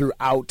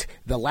throughout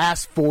the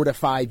last 4 to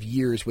 5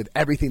 years with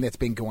everything that's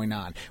been going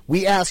on.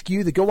 We ask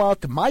you to go out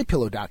to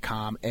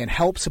MyPillow.com and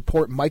help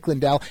support Mike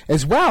Lindell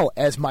as well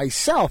as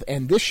myself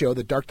and this show,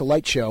 The Dark to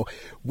Light Show,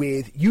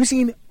 with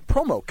using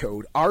promo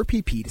code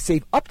RPP to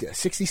save up to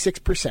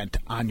 66%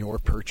 on your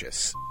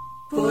purchase.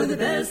 For the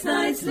best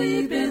night's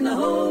sleep in the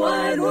whole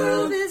wide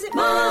world, visit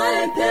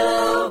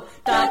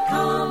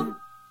MyPillow.com.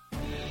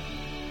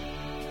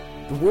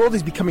 The world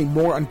is becoming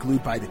more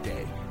unglued by the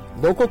day.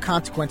 Local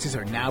consequences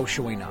are now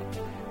showing up.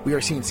 We are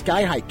seeing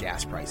sky-high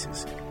gas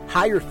prices,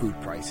 higher food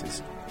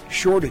prices,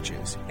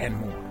 shortages, and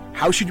more.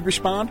 How should you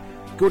respond?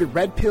 Go to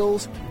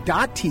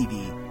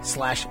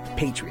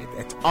redpills.tv/patriot.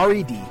 That's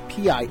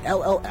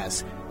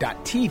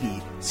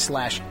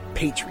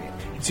redpills.tv/patriot.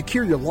 And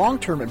secure your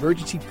long-term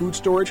emergency food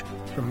storage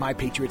from My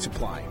Patriot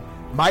Supply.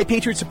 My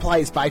Patriot Supply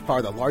is by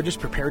far the largest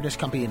preparedness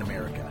company in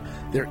America.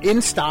 They're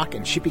in stock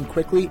and shipping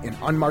quickly in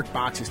unmarked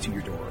boxes to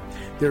your door.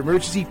 Their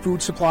emergency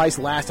food supplies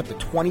last up to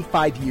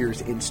 25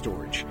 years in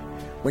storage.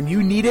 When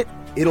you need it,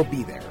 it'll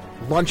be there.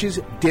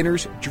 Lunches,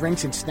 dinners,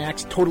 drinks, and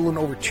snacks totaling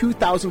over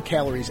 2,000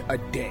 calories a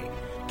day.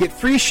 Get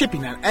free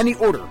shipping on any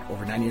order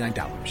over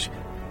 $99.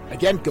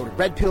 Again, go to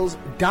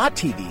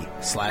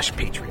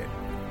redpills.tv/patriot.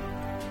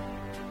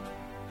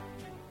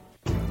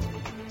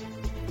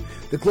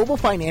 The global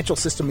financial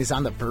system is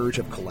on the verge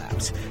of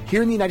collapse.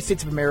 Here in the United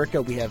States of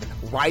America, we have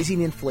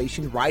rising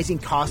inflation, rising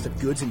cost of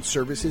goods and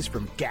services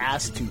from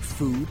gas to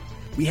food.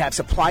 We have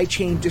supply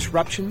chain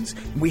disruptions.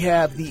 We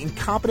have the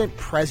incompetent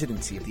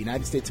presidency of the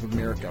United States of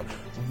America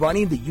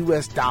running the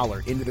U.S.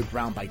 dollar into the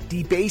ground by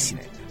debasing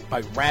it,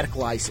 by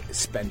radicalized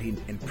spending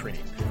and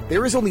printing.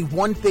 There is only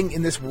one thing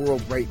in this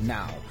world right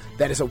now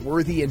that is a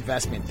worthy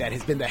investment that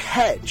has been the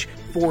hedge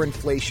for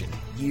inflation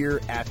year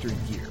after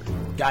year.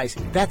 Guys,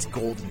 that's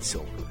gold and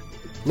silver.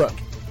 Look,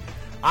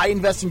 I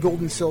invest in gold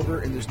and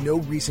silver, and there's no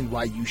reason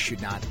why you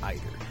should not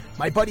either.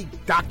 My buddy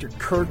Dr.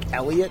 Kirk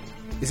Elliott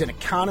is an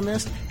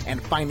economist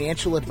and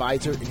financial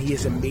advisor, and he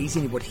is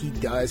amazing at what he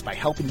does by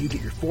helping you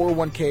get your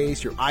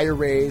 401ks, your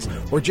IRAs,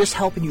 or just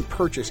helping you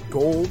purchase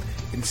gold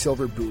and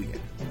silver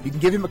bullion. You can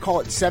give him a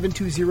call at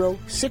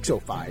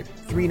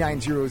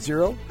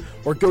 720-605-3900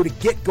 or go to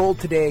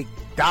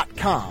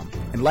getgoldtoday.com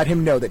and let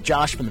him know that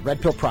Josh from the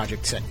Red Pill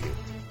Project sent you.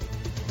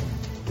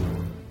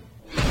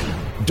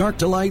 Dark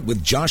to Light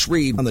with Josh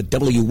Reed on the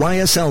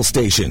WYSL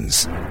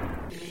stations.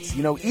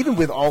 You know, even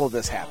with all of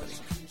this happening,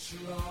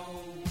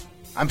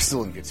 I'm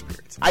still in good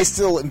spirits. I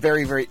still am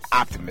very, very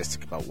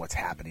optimistic about what's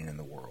happening in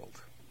the world.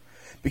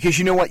 Because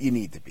you know what you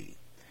need to be.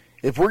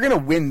 If we're going to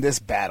win this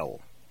battle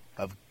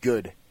of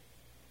good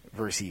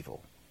versus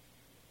evil,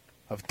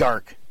 of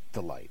dark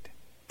to light,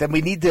 then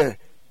we need to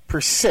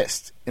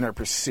persist in our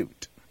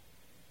pursuit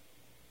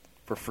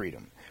for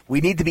freedom.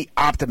 We need to be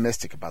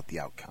optimistic about the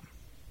outcome.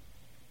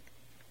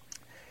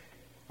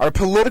 Our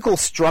political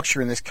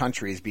structure in this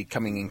country is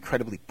becoming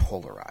incredibly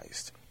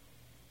polarized.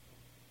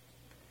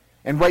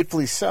 And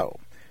rightfully so.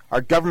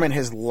 Our government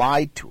has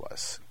lied to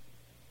us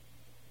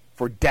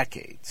for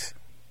decades.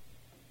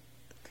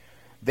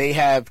 They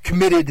have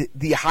committed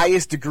the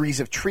highest degrees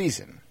of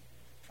treason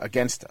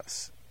against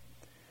us.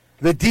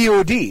 The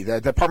DOD,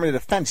 the Department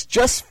of Defense,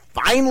 just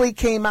finally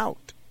came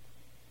out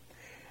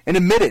and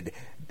admitted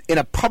in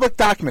a public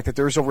document that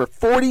there's over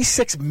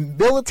 46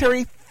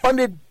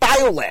 military-funded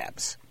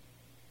biolabs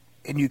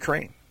in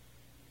Ukraine.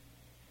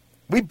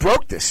 We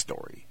broke this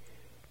story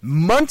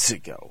months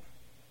ago,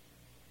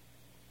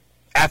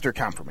 after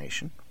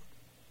confirmation.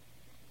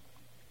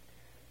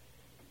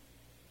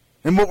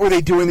 And what were they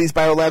doing, these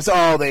biolabs?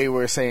 Oh, they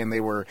were saying they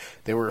were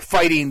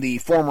fighting the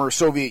former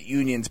Soviet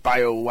Union's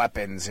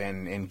bioweapons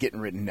and getting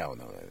rid of... No.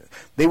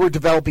 They were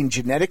developing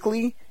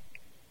genetically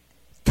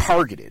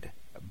targeted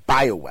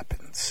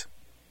bioweapons.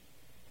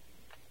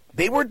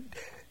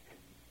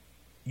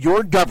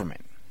 Your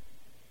government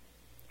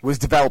was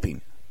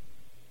developing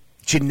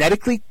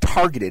genetically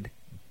targeted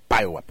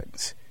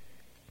bioweapons.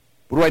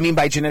 What do I mean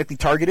by genetically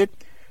targeted?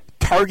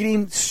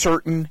 Targeting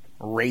certain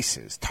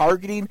races,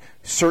 targeting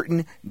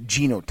certain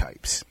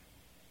genotypes.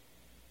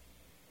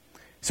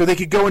 So they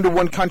could go into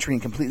one country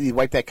and completely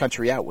wipe that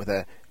country out with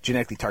a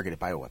genetically targeted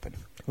bioweapon,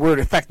 where it would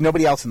affect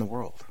nobody else in the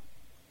world.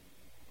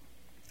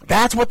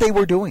 That's what they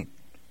were doing.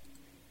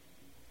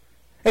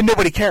 And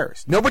nobody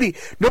cares. Nobody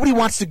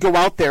wants to go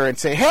out there and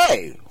say,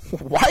 hey,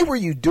 why were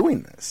you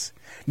doing this?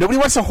 Nobody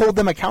wants to hold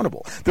them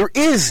accountable. There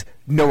is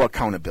no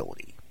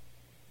accountability.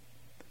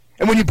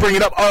 And when you bring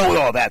it up,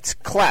 oh, that's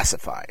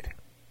classified.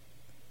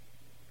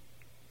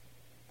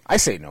 I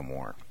say no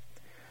more.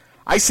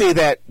 I say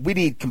that we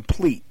need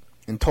complete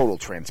and total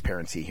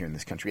transparency here in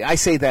this country. I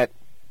say that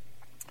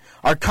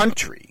our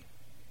country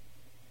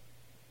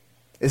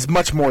is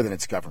much more than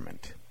its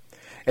government,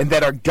 and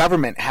that our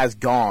government has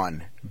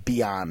gone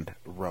beyond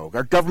rogue.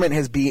 Our government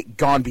has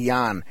gone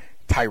beyond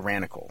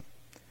tyrannical.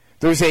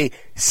 There's a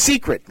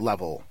secret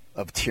level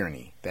of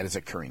tyranny that is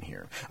occurring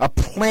here, a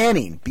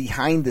planning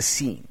behind the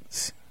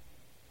scenes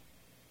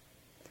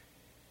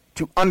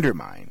to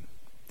undermine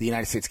the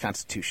United States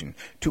Constitution,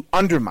 to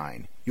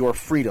undermine your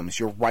freedoms,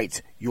 your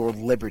rights, your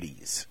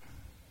liberties.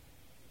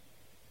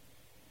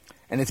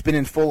 And it's been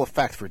in full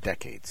effect for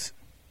decades.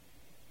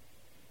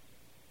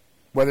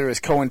 Whether it's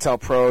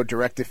COINTELPRO,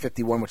 Directive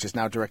 51, which is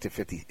now Directive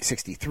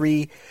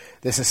 63,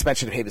 the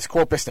suspension of habeas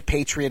corpus, the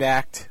Patriot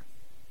Act,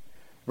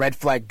 red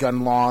flag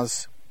gun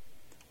laws,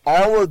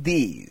 all of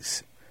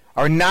these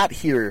are not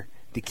here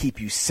to keep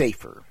you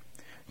safer.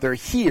 They're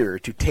here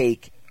to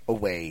take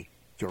away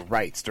your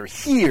rights. They're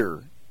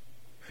here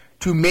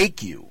to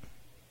make you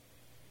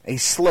a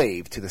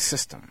slave to the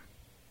system.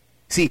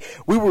 See,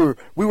 we were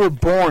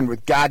born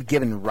with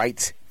God-given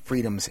rights,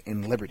 freedoms,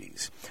 and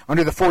liberties.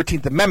 Under the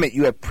 14th Amendment,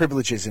 you have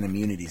privileges and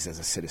immunities as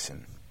a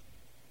citizen.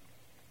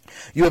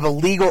 You have a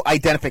legal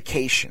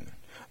identification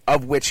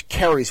of which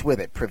carries with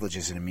it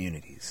privileges and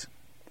immunities.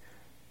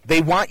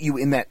 They want you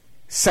in that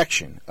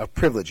section of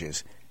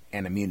privileges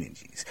and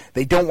immunities.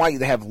 They don't want you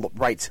to have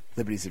rights,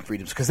 liberties, and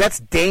freedoms, because that's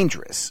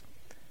dangerous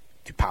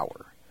to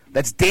power.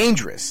 That's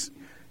dangerous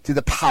to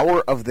the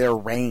power of their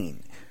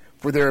reign,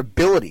 for their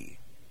ability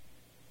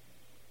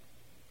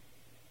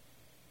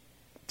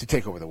to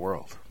take over the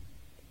world.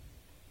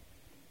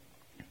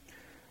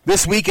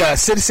 This week, a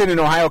citizen in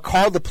Ohio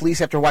called the police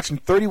after watching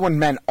 31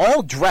 men,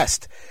 all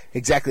dressed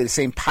exactly the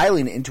same,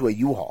 piling into a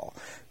U-Haul.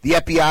 The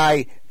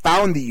FBI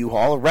found the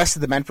U-Haul, arrested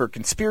the men for a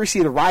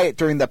conspiracy to riot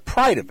during the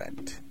Pride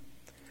event.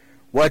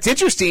 What's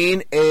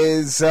interesting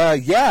is,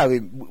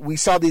 we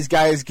saw these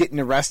guys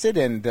getting arrested,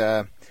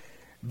 and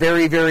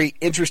very, very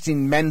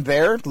interesting men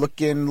there,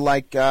 looking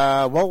like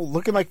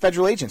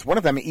federal agents. One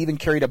of them even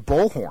carried a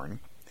bullhorn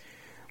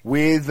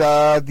with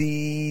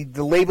the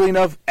labeling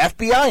of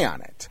FBI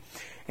on it.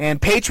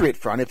 And Patriot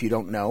Front, if you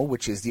don't know,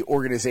 which is the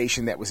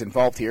organization that was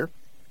involved here.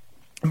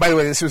 And by the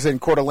way, this was in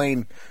Coeur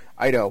d'Alene,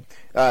 Idaho.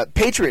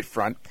 Patriot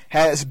Front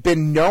has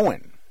been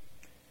known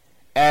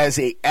as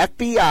a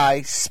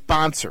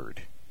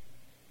FBI-sponsored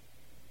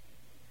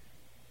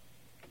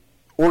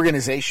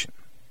organization.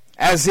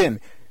 As in,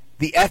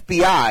 the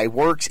FBI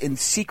works in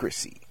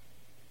secrecy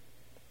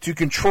to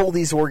control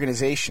these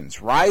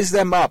organizations, rise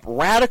them up,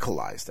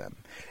 radicalize them,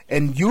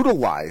 and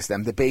utilize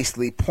them to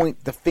basically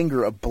point the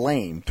finger of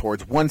blame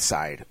towards one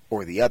side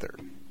or the other.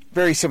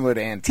 Very similar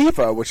to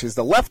Antifa, which is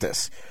the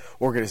leftist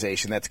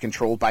organization that's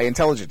controlled by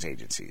intelligence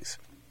agencies.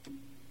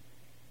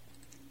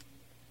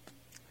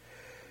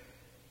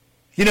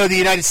 You know, the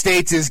United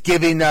States is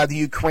giving the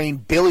Ukraine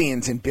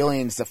billions and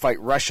billions to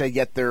fight Russia,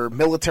 yet their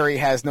military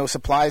has no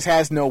supplies,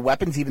 has no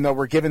weapons, even though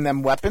we're giving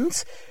them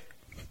weapons.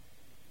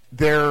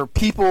 Their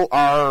people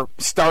are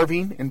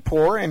starving and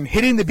poor and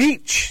hitting the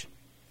beach.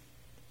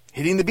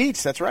 Hitting the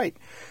beach, that's right.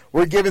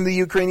 We're giving the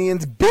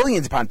Ukrainians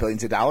billions upon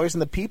billions of dollars,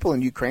 and the people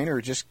in Ukraine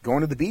are just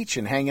going to the beach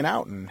and hanging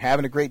out and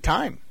having a great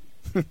time.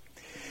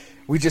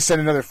 We just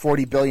sent another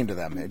 $40 billion to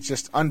them. It's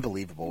just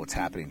unbelievable what's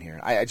happening here.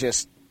 I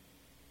just...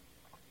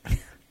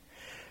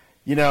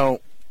 You know,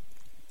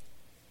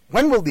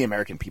 when will the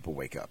American people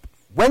wake up?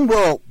 When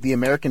will the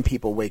American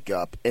people wake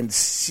up and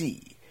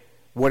see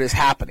what is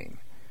happening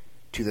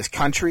to this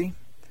country,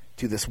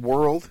 to this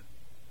world,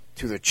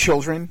 to their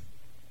children?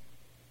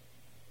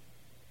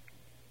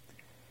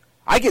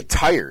 I get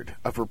tired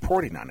of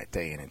reporting on it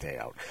day in and day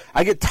out.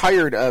 I get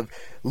tired of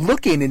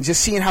looking and just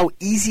seeing how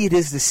easy it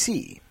is to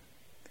see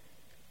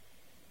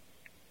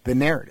the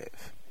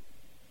narrative,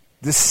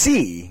 to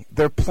see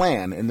their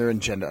plan and their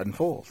agenda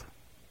unfold.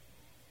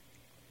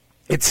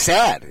 It's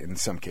sad in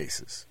some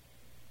cases.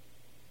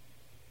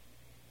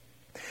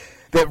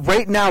 that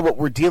right now what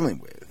we're dealing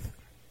with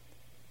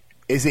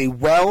is a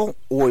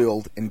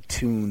well-oiled and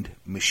tuned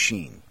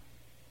machine.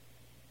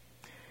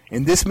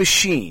 And this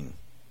machine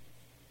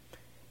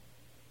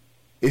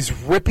is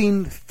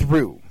ripping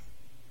through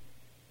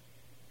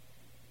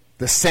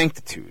the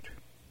sanctitude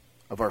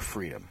of our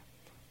freedom,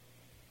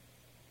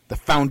 the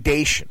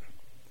foundation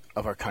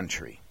of our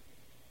country.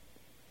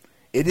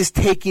 It is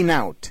taking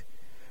out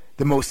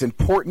the most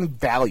important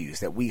values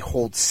that we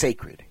hold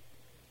sacred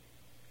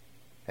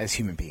as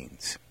human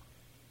beings.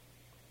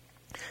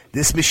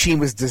 This machine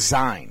was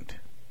designed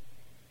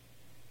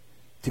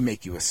to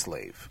make you a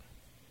slave.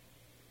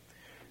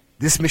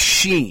 This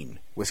machine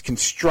was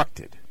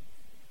constructed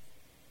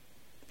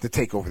to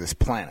take over this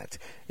planet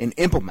and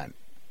implement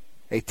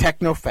a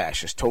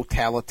techno-fascist,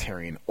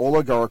 totalitarian,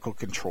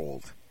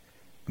 oligarchical-controlled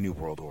New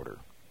World Order.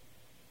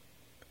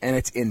 And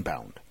it's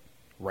inbound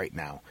right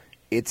now.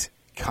 It's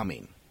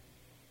coming.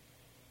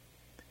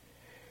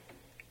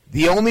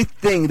 The only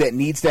thing that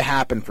needs to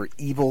happen for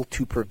evil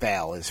to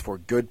prevail is for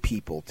good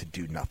people to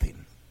do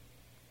nothing.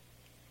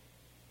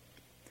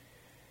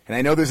 And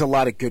I know there's a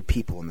lot of good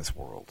people in this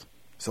world.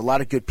 There's a lot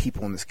of good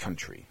people in this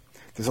country.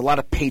 There's a lot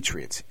of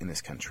patriots in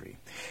this country.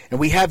 And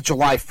we have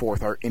July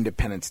 4th, our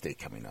Independence Day,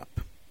 coming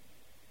up.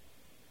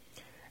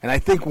 And I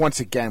think once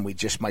again we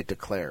just might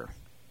declare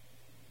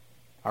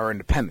our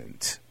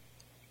independence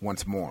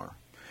once more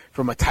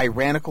from a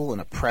tyrannical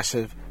and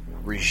oppressive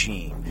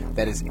regime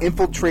that has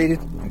infiltrated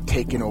and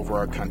taken over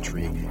our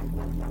country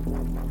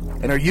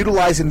and are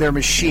utilizing their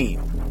machine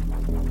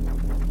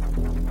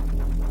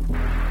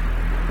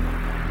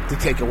to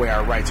take away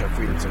our rights, our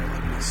freedoms, and our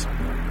liberties.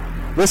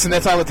 Listen,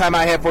 that's all the time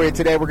I have for you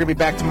today. We're going to be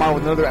back tomorrow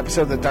with another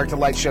episode of the Dark to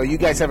Light Show. You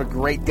guys have a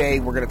great day.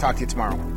 We're going to talk to you tomorrow.